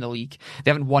bottom in the league. They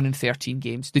haven't won in 13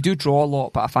 games. They do draw a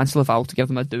lot, but I fancy Laval to give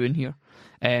them a doing here.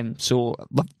 So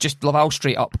just Laval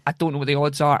straight up. I don't know what the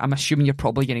odds are. I'm assuming you're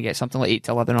probably going to get something like 8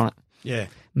 to 11 on it. Yeah,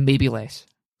 maybe less.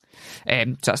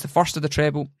 So that's the first of the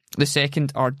treble. The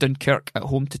second are Dunkirk at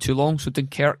home to Toulon. So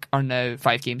Dunkirk are now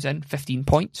 5 games in, 15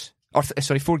 points.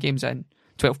 4 games in,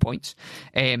 12 points.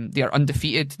 They are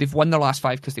undefeated. They've won their last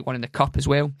 5 because they won in the Cup as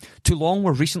well. Toulon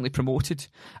were recently promoted,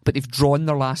 but they've drawn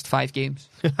their last 5 games.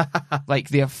 Like,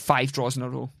 they have 5 draws in a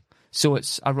row. So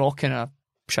it's a rock in a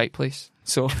shite place.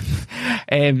 So, so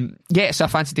I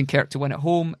fancy Dunkirk to win at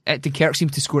home. Dunkirk seem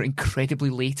to score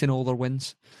incredibly late in all their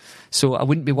wins. So I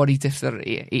wouldn't be worried if they're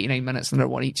 89 minutes and they're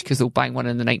 1 each, because they'll bang one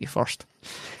in the 91st.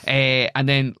 And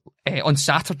then on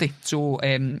Saturday, so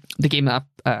the game that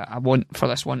I want for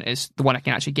this one is the one I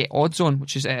can actually get odds on,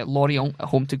 which is Lorient at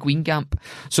home to Guingamp.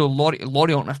 So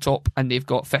Lorient are top, and they've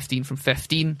got 15 from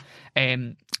 15.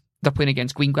 They're playing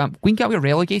against Guingamp. Guingamp were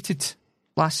relegated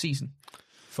last season.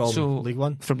 From League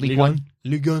One? From League One.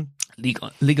 Ligue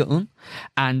 1.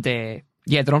 And they're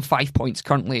on 5 points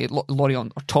currently.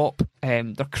 Lorient are top.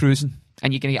 They're cruising,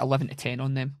 and you're going to get 11 to 10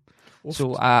 on them. Oof.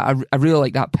 So I really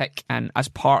like that pick, and as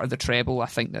part of the treble, I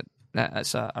think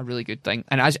that's a really good thing.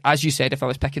 And as you said, if I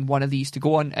was picking one of these to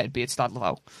go on, it'd be at Stade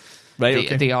Laval.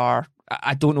 Right, They are.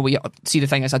 I don't know what see, the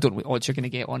thing is, I don't know what odds you're going to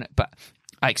get on it, but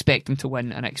I expect them to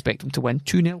win, and I expect them to win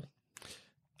 2-0.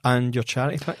 And your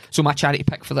charity pick? So my charity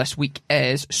pick for this week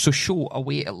is Sochaux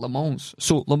away at Le Mans.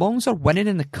 So Le Mans are winning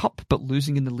in the Cup but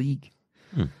losing in the league.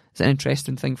 It's an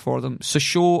interesting thing for them.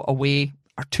 Sochaux away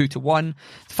are 2-1.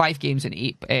 5 games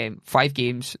in 5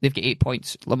 games. They've got 8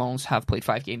 points. Le Mans have played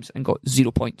 5 games and got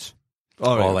 0 points.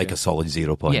 Like a solid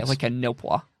 0 points. Yeah, like a nil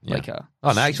point. Yeah.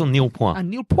 An actual nil point. A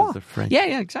nil point.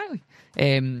 Yeah, exactly. So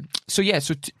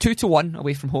 2-1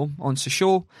 away from home on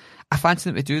Sochaux. I fancy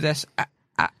them to do this.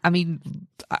 I mean,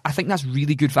 I think that's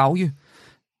really good value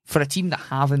for a team that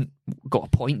haven't got a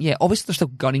point yet. Obviously, they're still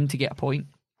gunning to get a point,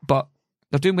 but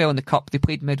they're doing well in the Cup. They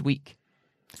played midweek.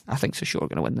 I think Sochaux are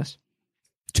going to win this.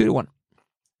 2-1.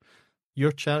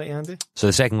 Your charity, Andy? So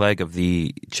the second leg of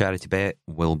the charity bet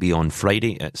will be on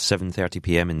Friday at 7:30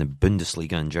 p.m. in the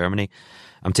Bundesliga in Germany.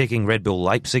 I'm taking Red Bull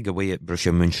Leipzig away at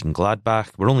Borussia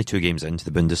Mönchengladbach. We're only 2 games into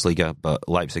the Bundesliga, but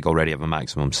Leipzig already have a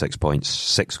maximum 6 points,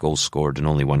 6 goals scored and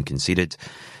only 1 conceded.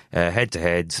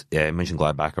 Head-to-head,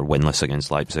 Mönchengladbach are winless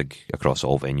against Leipzig across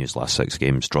all venues last 6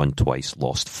 games, drawn twice,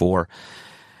 lost 4.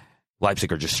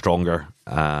 Leipzig are just stronger,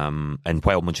 and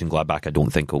while Mönchengladbach I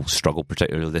don't think will struggle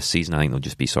particularly this season, I think they'll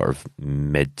just be sort of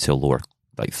mid to lower,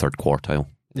 like third quartile.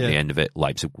 Yeah. At the end of it,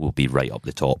 Leipzig will be right up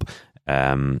the top.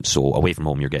 So away from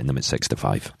home, you're getting them at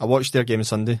 6-5. I watched their game on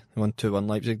Sunday. They won 2-1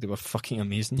 Leipzig. They were fucking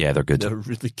amazing. Yeah, they're good. They're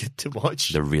really good to watch.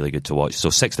 They're really good to watch. So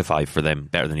 6-5 for them,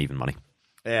 better than even money.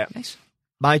 Yeah. Nice.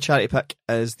 My charity pick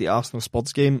is the Arsenal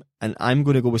Spurs game, and I'm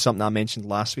going to go with something I mentioned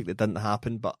last week that didn't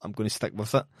happen, but I'm going to stick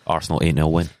with it. Arsenal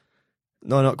 8-0 win.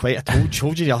 No, not quite. I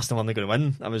told you the Arsenal weren't going to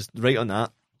win. I was right on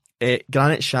that.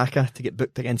 Granit Xhaka to get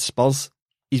booked against Spurs.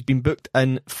 He's been booked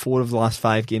in 4 of the last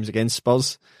 5 games against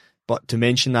Spurs. But to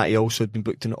mention that, he also had been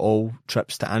booked in all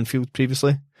trips to Anfield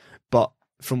previously. But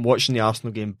from watching the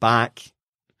Arsenal game back,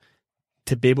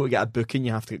 to be able to get a booking,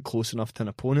 you have to get close enough to an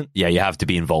opponent. Yeah, you have to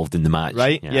be involved in the match.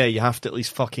 Right? Yeah, you have to at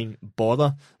least fucking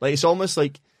bother. Like, it's almost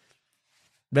like,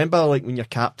 remember like when your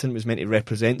captain was meant to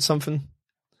represent something?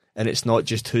 And it's not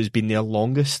just who's been there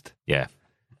longest. Yeah.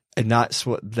 And that's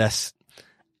what this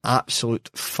absolute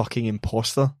fucking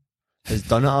imposter has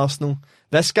done at Arsenal.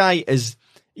 This guy is...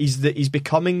 He's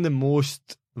becoming the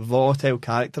most volatile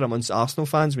character amongst Arsenal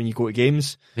fans when you go to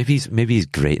games. Maybe he's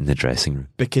great in the dressing room.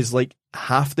 Because like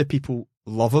half the people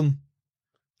love him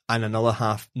and another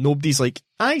half, nobody's like,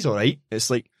 he's alright. It's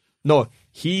like, no,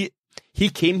 he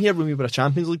came here when we were a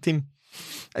Champions League team,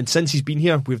 and since he's been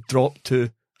here, we've dropped to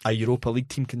a Europa League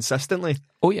team consistently.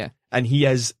 Oh yeah. And he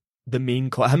is the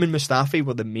main him and Mustafi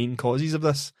were the main causes of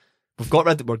this.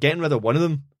 We're getting rid of one of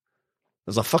them.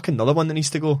 There's a fucking another one that needs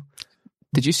to go.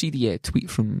 Did you see the tweet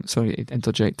from, sorry to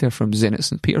interject there, from Zenit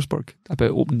St. Petersburg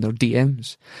about opening their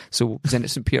DMs? So Zenit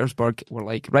St. Petersburg were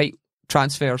like, right,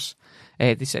 transfers.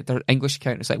 They said their English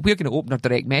account was like, we're going to open our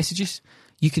direct messages.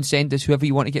 You can send us whoever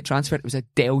you want to get transferred. It was a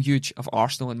deluge of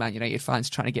Arsenal and Man United fans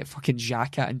trying to get fucking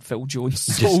Xhaka and Phil Jones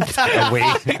sold.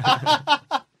 Away.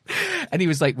 And he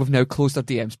was like, we've now closed our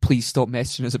DMs. Please stop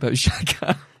messaging us about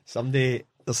Xhaka.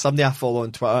 There's somebody I follow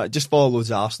on Twitter. I just follow loads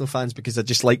of Arsenal fans because I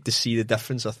just like to see the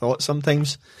difference of thought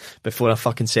sometimes before I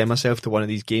fucking send myself to one of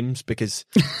these games, because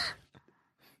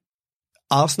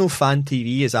Arsenal fan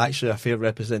TV is actually a fair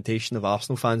representation of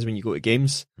Arsenal fans when you go to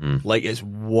games. Like, it's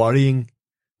worrying.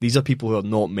 These are people who are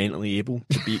not mentally able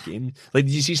to be at games. Like,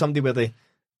 did you see somebody with the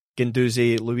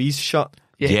Guendouzi Louise shirt?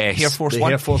 Yes. Air Force The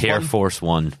One. Air Force One. Force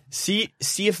One. See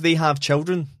if they have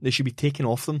children, they should be taken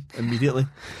off them immediately.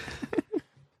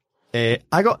 Do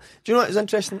you know what is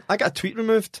interesting? I got a tweet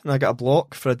removed and I got a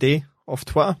block for a day off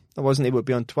Twitter. I wasn't able to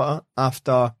be on Twitter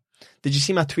after. Did you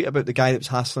see my tweet about the guy that was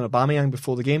hassling Aubameyang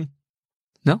before the game?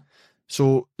 No.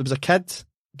 So there was a kid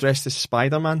dressed as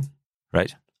Spider-Man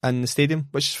Right. in the stadium,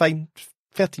 which is fine.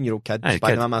 13-year-old kid, Aye,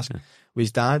 Spider-Man kid, mask, yeah. with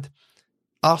his dad.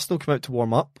 Arsenal come out to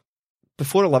warm up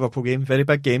before a Liverpool game, very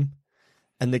big game,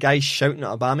 and the guy's shouting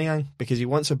at Aubameyang because he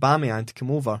wants Aubameyang to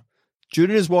come over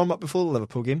during his warm up before the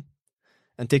Liverpool game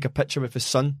and take a picture with his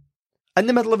son in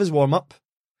the middle of his warm up,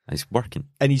 He's working.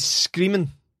 and he's screaming.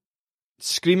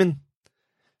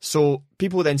 So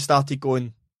people then started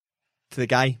going to the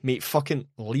guy, mate, fucking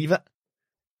leave it.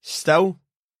 Still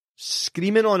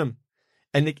screaming on him,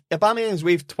 and Aubameyang's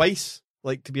waved twice,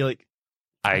 like to be like,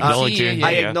 I acknowledge you. yeah,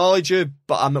 I acknowledge you,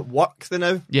 but I'm at work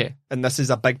now, Yeah. and this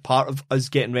is a big part of us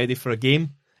getting ready for a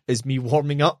game, is me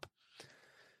warming up.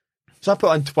 So I put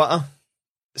on Twitter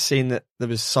saying that there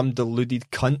was some deluded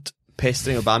cunt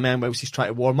pestering Aubameyang whilst he's trying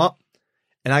to warm up,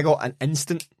 and I got an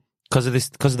instant. Because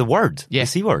of the word. Yeah. The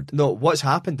C word. No, what's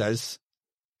happened is,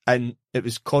 and it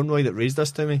was Conroy that raised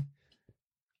this to me,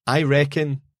 I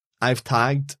reckon I've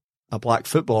tagged a black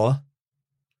footballer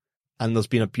and there's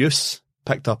been abuse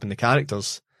picked up in the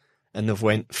characters, and they've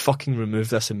went, fucking remove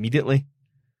this immediately,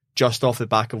 just off the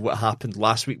back of what happened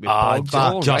last week with Pogba.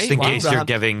 Oh, Just right, in wow. case you're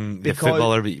giving the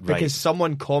footballer... Right. Because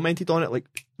someone commented on it like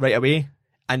right away,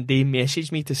 and they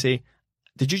messaged me to say,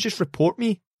 did you just report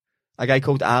me? A guy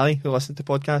called Ali who listened to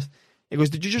the podcast. He goes,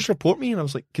 did you just report me? And I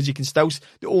was like, because you can still,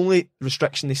 the only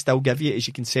restriction they still give you is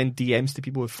you can send DMs to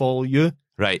people who follow you.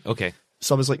 Right, okay.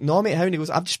 So I was like, no, mate, how? And he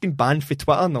goes, I've just been banned for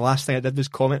Twitter, and the last thing I did was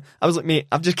comment. I was like, mate,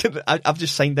 I've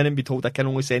just signed in and been told I can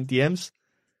only send DMs.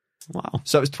 Wow.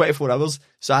 So it was 24 hours.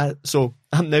 So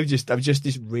I'm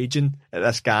just raging at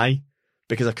this guy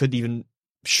because I couldn't even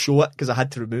show it because I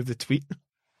had to remove the tweet.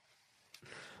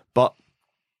 But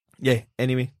yeah,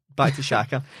 anyway, back to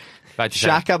Xhaka. Back to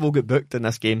Shaq. Xhaka will get booked in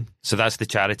this game. So that's the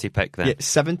charity pick then. Yeah,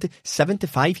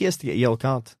 75 years to get a yellow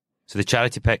card. So the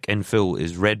charity pick in full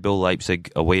is Red Bull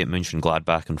Leipzig away at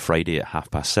Mönchengladbach on Friday at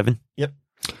 7:30. Yep.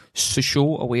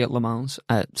 Sochaux away at Le Mans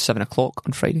at 7 o'clock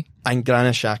on Friday. And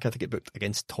Granit Xhaka to get booked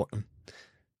against Tottenham.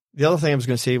 The other thing I was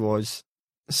going to say was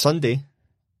Sunday.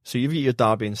 So you've got your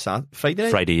derby on Friday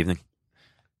night? Friday evening.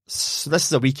 So this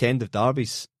is a weekend of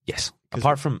derbies. Yes. 'Cause-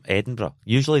 Apart from Edinburgh.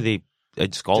 Usually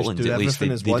in Scotland, do at least, they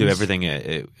everything as do once. everything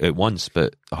at once,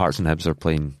 but Hearts and Hibs are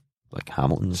playing like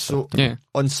Hamilton. So Yeah.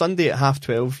 on Sunday at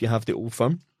 12:30 you have the Old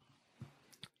Firm.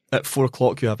 At 4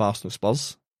 o'clock you have Arsenal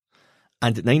Spurs.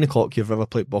 And at 9 o'clock you have River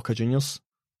Plate Boca Juniors.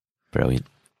 Brilliant.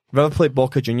 River Plate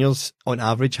Boca Juniors on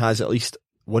average has at least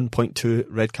 1.2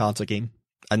 red cards a game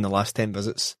in the last 10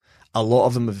 visits. A lot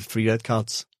of them have 3 red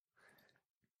cards.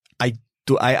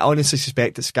 I honestly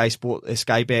suspect that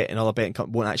Sky Bet and other betting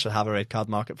companies won't actually have a red card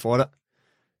market for it.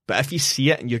 But if you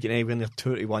see it and you're getting anywhere near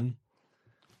 2-1,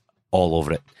 All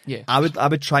over it. Yeah. I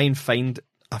would try and find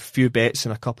a few bets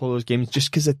in a couple of those games just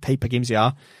because the type of games they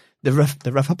are. The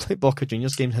River Plate Boca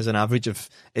Juniors game has an average of,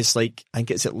 it's like, I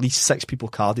think it's at least 6 people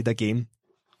carded a game.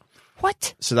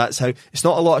 What? So that's how, it's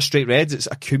not a lot of straight reds, it's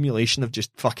accumulation of just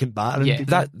fucking battering Yeah,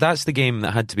 people. That's the game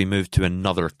that had to be moved to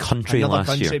another country Another last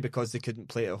country year. because they couldn't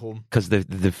play it at home. Because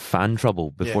the fan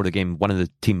trouble before Yeah. the game, one of the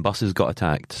team buses got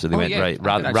attacked. So they Oh, went, yeah, right,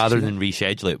 I did actually rather see than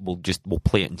reschedule it, we'll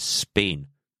play it in Spain.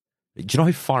 Do you know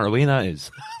how far away that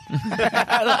is?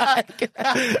 That's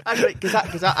right,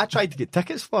 because I tried to get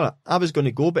tickets for it. I was going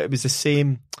to go, but it was the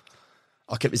same.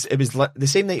 Okay, it was the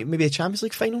same night, maybe a Champions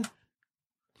League final.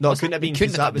 No, it couldn't have been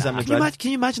because that was in Madrid.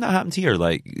 Can you imagine that happens here?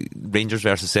 Like Rangers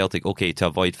versus Celtic. Okay, to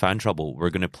avoid fan trouble, we're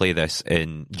going to play this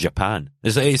in Japan.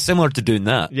 It's similar to doing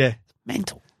that. Yeah.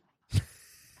 Mental.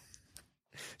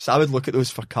 So I would look at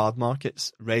those for card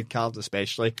markets, red cards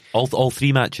especially. All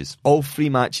 3 matches. All 3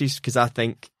 matches, because I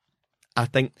think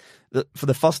that for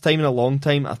the first time in a long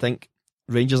time, I think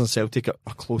Rangers and Celtic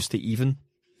are close to even.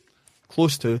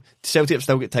 Close to. Celtic have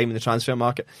still got time in the transfer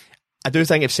market. I do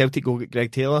think if Celtic go get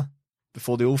Greg Taylor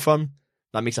before the Old Firm,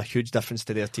 that makes a huge difference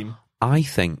to their team. I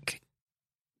think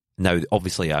now,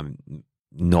 obviously, I'm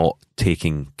not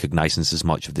taking cognizance as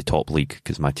much of the top league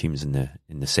because my team's in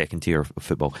the second tier of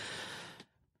football.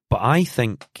 But I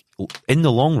think in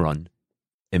the long run,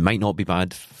 it might not be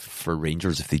bad for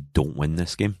Rangers if they don't win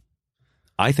this game.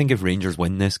 I think if Rangers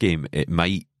win this game, it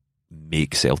might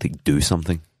make Celtic do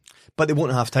something. But they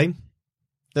won't have time.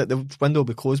 The window will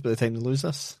be closed by the time they lose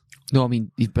this. No, I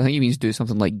think he means do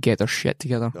something like get their shit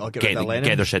together. Or get rid of Lennon.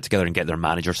 Get their shit together and get their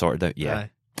manager sorted out. Yeah,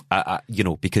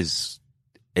 because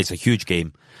it's a huge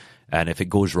game, and if it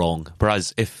goes wrong,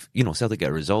 whereas if Celtic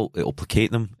get a result, it'll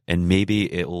placate them, and maybe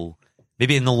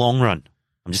in the long run,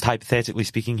 I'm just hypothetically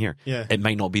speaking here, it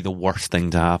might not be the worst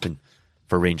thing to happen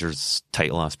for Rangers'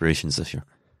 title aspirations this year.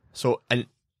 So, in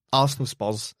Arsenal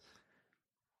Spurs,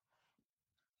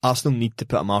 Arsenal need to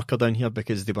put a marker down here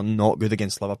because they were not good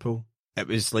against Liverpool. It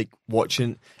was like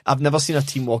watching... I've never seen a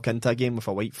team walk into a game with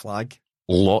a white flag.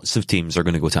 Lots of teams are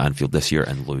going to go to Anfield this year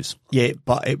and lose. Yeah,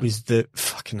 but it was the...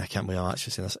 I can't believe I'm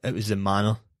actually saying this. It was the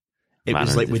manner. It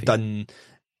was like we'd done...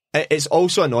 It's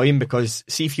also annoying because,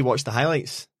 see if you watch the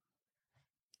highlights,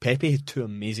 Pepe had 2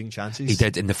 amazing chances. He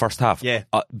did in the first half. Yeah.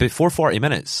 Before 40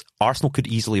 minutes, Arsenal could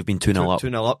easily have been 2-0 up.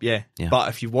 2-0 up, yeah. But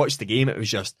if you watch the game, it was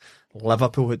just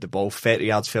Liverpool had the ball 30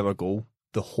 yards further goal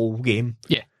the whole game.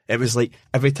 Yeah. It was like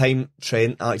every time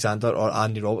Trent Alexander or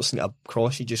Andy Robertson got a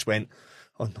cross, he just went,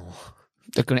 oh no.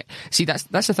 They're going to see that's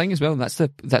the thing as well, and that's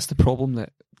the problem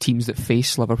that teams that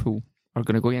face Liverpool are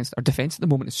going to go against. Our defence at the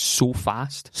moment is so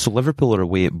fast. So Liverpool are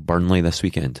away at Burnley this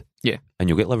weekend. Yeah. And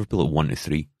you'll get Liverpool at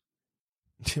 1-3.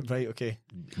 Right, okay.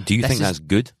 Do you think that's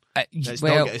good?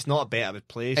 It's not a bet I would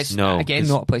place. It's, No, again,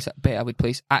 not a place I bet I would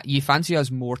place. You fancy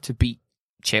us more to beat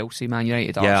Chelsea, Man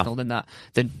United, Arsenal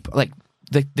than like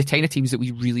the kind of teams that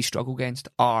we really struggle against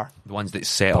are The ones that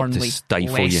set Burnley, up to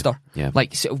stifle Leicester. you. Yeah.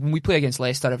 Like so when we play against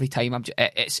Leicester every time,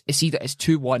 it's either it's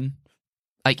 2-1,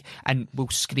 like, and we'll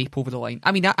scrape over the line.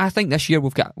 I mean, I think this year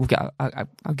we've got a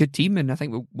good team, and I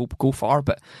think we'll go far.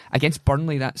 But against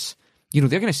Burnley, that's they're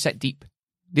going to sit deep.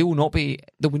 There will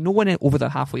no one over the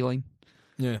halfway line.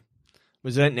 Yeah.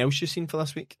 Was there anything else you've seen for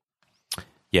this week?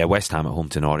 Yeah, West Ham at home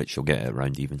to Norwich, you'll get it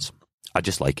around evens. I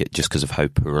just like it just because of how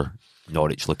poor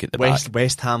Norwich look at the back.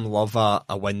 West Ham love a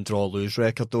win, draw, lose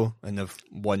record though, and they've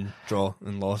won, draw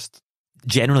and lost.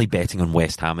 Generally betting on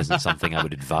West Ham isn't something I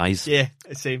would advise. Yeah,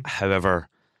 same. However,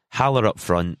 Haller up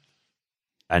front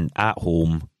and at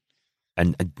home,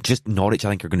 and just Norwich I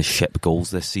think are going to ship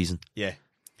goals this season. Yeah.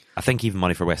 I think even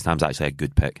money for West Ham's actually a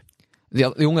good pick. The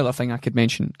only other thing I could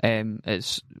mention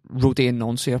is Rodé and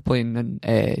Nancy are playing,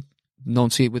 and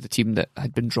Nancy with a team that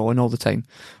had been drawing all the time.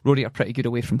 Rodé are pretty good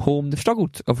away from home. They've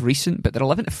struggled of recent, but they're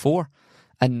 11-4,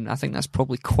 and I think that's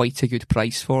probably quite a good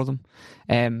price for them.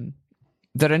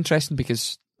 They're interesting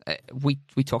because we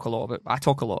talk a lot about. I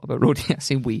talk a lot about Rodé. I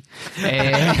say we.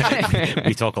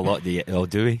 We talk a lot,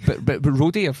 do we? But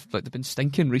Rodé they've been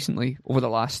stinking recently over the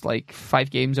last 5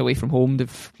 games away from home.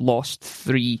 They've lost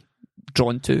 3.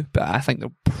 Drawn 2, but I think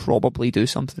they'll probably do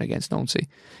something against Nancy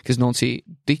because Nancy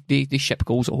they ship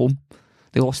goals at home.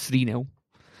 They lost 3-0.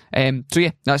 So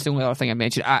yeah, that's the only other thing I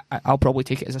mentioned. I'll probably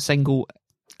take it as a single.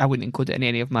 I wouldn't include it in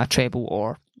any of my treble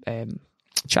or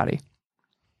charity.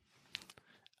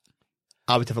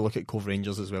 I would have a look at Cove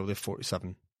Rangers as well. They're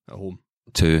 47 at home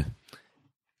To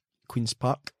Queen's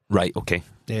Park. right, okay.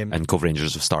 And Cove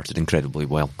Rangers have started incredibly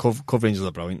well. Cove Rangers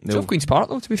are brilliant. It's off Queen's Park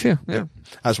though, to be fair. Yeah.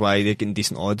 That's why they're getting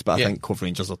decent odds, but I think Cove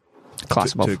Rangers are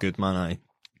Class above. too good, man. Aye.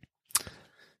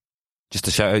 Just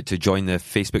a shout out to join the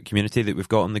Facebook community that we've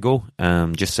got on the go.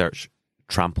 Just search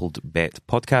Trampled Bet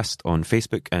Podcast on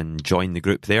Facebook and join the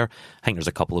group there. I think there's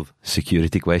a couple of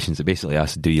security questions that basically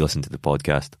ask, do you listen to the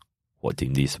podcast? What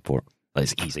team do you support?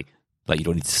 It's easy. You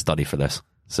don't need to study for this.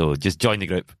 So just join the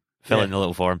group. Fill in the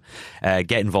little form.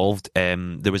 Get involved.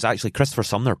 There was actually Christopher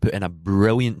Sumner put in a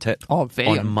brilliant tip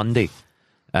on Monday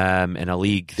in a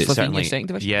league that Slovenia certainly, second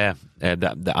division?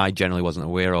 that I generally wasn't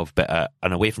aware of. But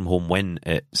an away from home win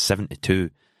at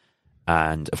 7-2,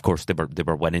 and of course they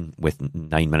were winning with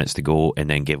 9 minutes to go, and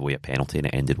then gave away a penalty, and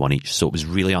it ended 1-1. So it was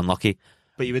really unlucky.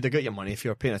 But you would have got your money if you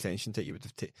were paying attention to it. You would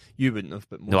have. You wouldn't have.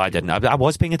 But No, I didn't. I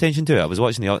was paying attention to it. I was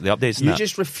watching the updates. And you that.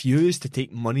 just refuse to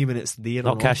take money when it's there.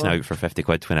 Not cashing out for 50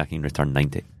 quid when I can return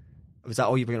 90. Was that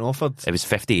all you were getting offered? It was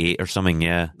 58 or something.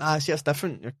 Yeah. Nah, see, that's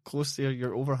different. You're close there.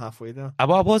 You're over halfway there. I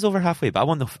was over halfway, but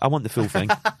I want the full thing.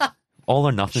 All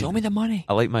or nothing. Show me the money.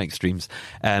 I like my extremes.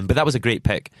 But that was a great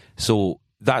pick. So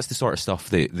that's the sort of stuff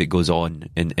that goes on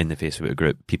in the Facebook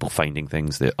group. People finding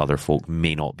things that other folk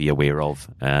may not be aware of,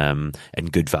 and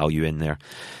good value in there.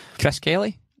 Chris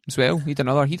Kelly as well. He had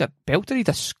a belter. He had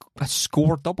a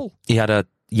score double. He had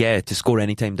to score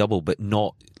anytime double, but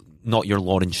not your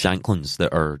Lawrence Shanklins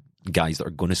that are guys that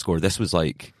are going to score. This was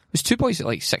like... It was 2 boys at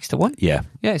like 6-1. Yeah.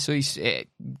 Yeah, so he's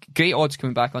great odds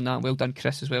coming back on that. Well done,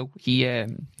 Chris, as well. He's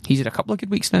had a couple of good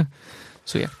weeks now.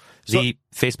 So yeah. The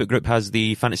Facebook group has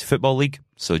the Fantasy Football League,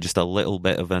 so just a little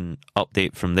bit of an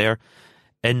update from there.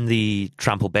 In the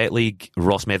Trample Bet League,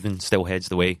 Ross Medvin still heads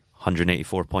the way,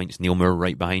 184 points. Neil Moore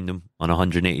right behind him on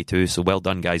 182, so well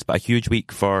done, guys. But a huge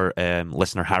week for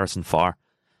listener Harrison Farr,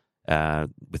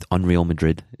 with Unreal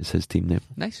Madrid is his team name.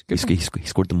 Nice. Good. He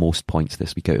scored the most points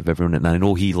this week out of everyone, and I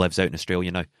know he lives out in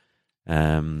Australia now.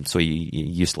 So he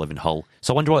used to live in Hull.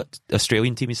 So I wonder what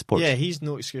Australian team he supports. Yeah, he's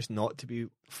no excuse not to be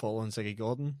following Ziggy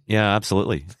Gordon. Yeah,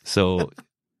 absolutely. So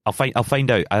I'll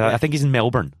find out. I think he's in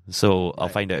Melbourne, so I'll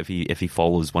find out if he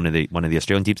follows one of the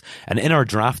Australian teams. And in our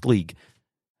draft league,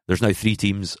 there's now 3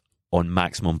 teams on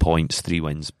maximum points, 3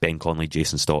 wins: Ben Conley,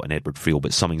 Jason Stott, and Edward Friel.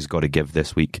 But something's got to give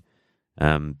this week,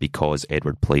 because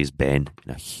Edward plays Ben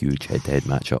in a huge head-to-head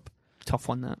matchup. Tough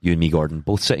one, that. You and me, Gordon,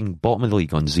 both sitting bottom of the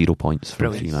league on 0 points for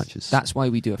Brilliant. 3 matches. That's why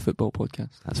we do a football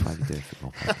podcast. That's why we do a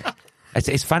football podcast.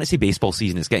 It's fantasy baseball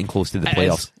season. It's getting close to the It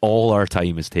playoffs. is. All our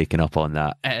time is taken up on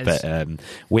that. It is. But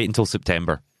wait until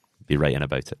September. Be writing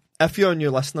about it. If you're a new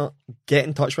listener, get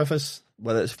in touch with us,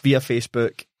 whether it's via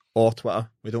Facebook or Twitter.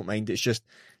 We don't mind. It's just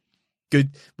good.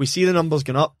 We see the numbers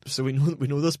going up, so we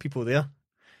know there's people there.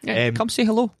 Yeah, come say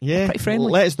hello. Yeah, We're pretty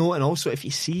friendly. let us know. And also, if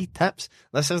you see tips,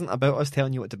 this isn't about us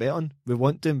telling you what to bet on. We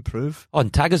want to improve. Oh,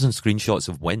 and tag us on screenshots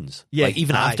of wins. Yeah, like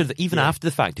even after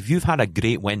the fact, if you've had a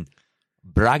great win,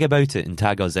 brag about it and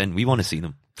tag us in. We want to see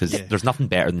them, because there's nothing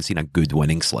better than seeing a good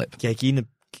winning slip. Yeah,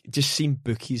 just seeing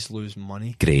bookies lose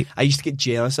money. Great. I used to get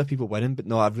jealous of people winning, but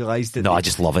no, I've realised that. No, I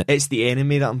just love it. It's the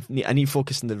enemy that I need to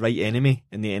focus on the right enemy,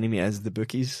 and the enemy is the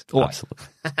bookies. Oh, absolutely.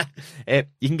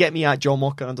 You can get me at John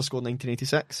Walker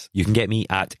 _1986. You can get me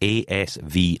at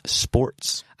ASV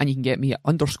Sports. And you can get me at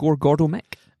 _Gordo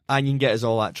Mick. And you can get us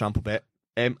all at Trample Bet.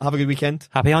 Have a good weekend.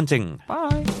 Happy hunting.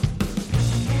 Bye.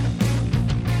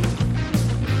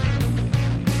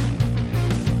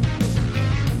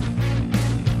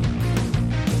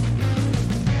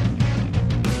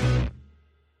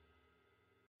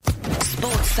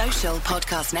 Sports Social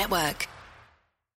Podcast Network.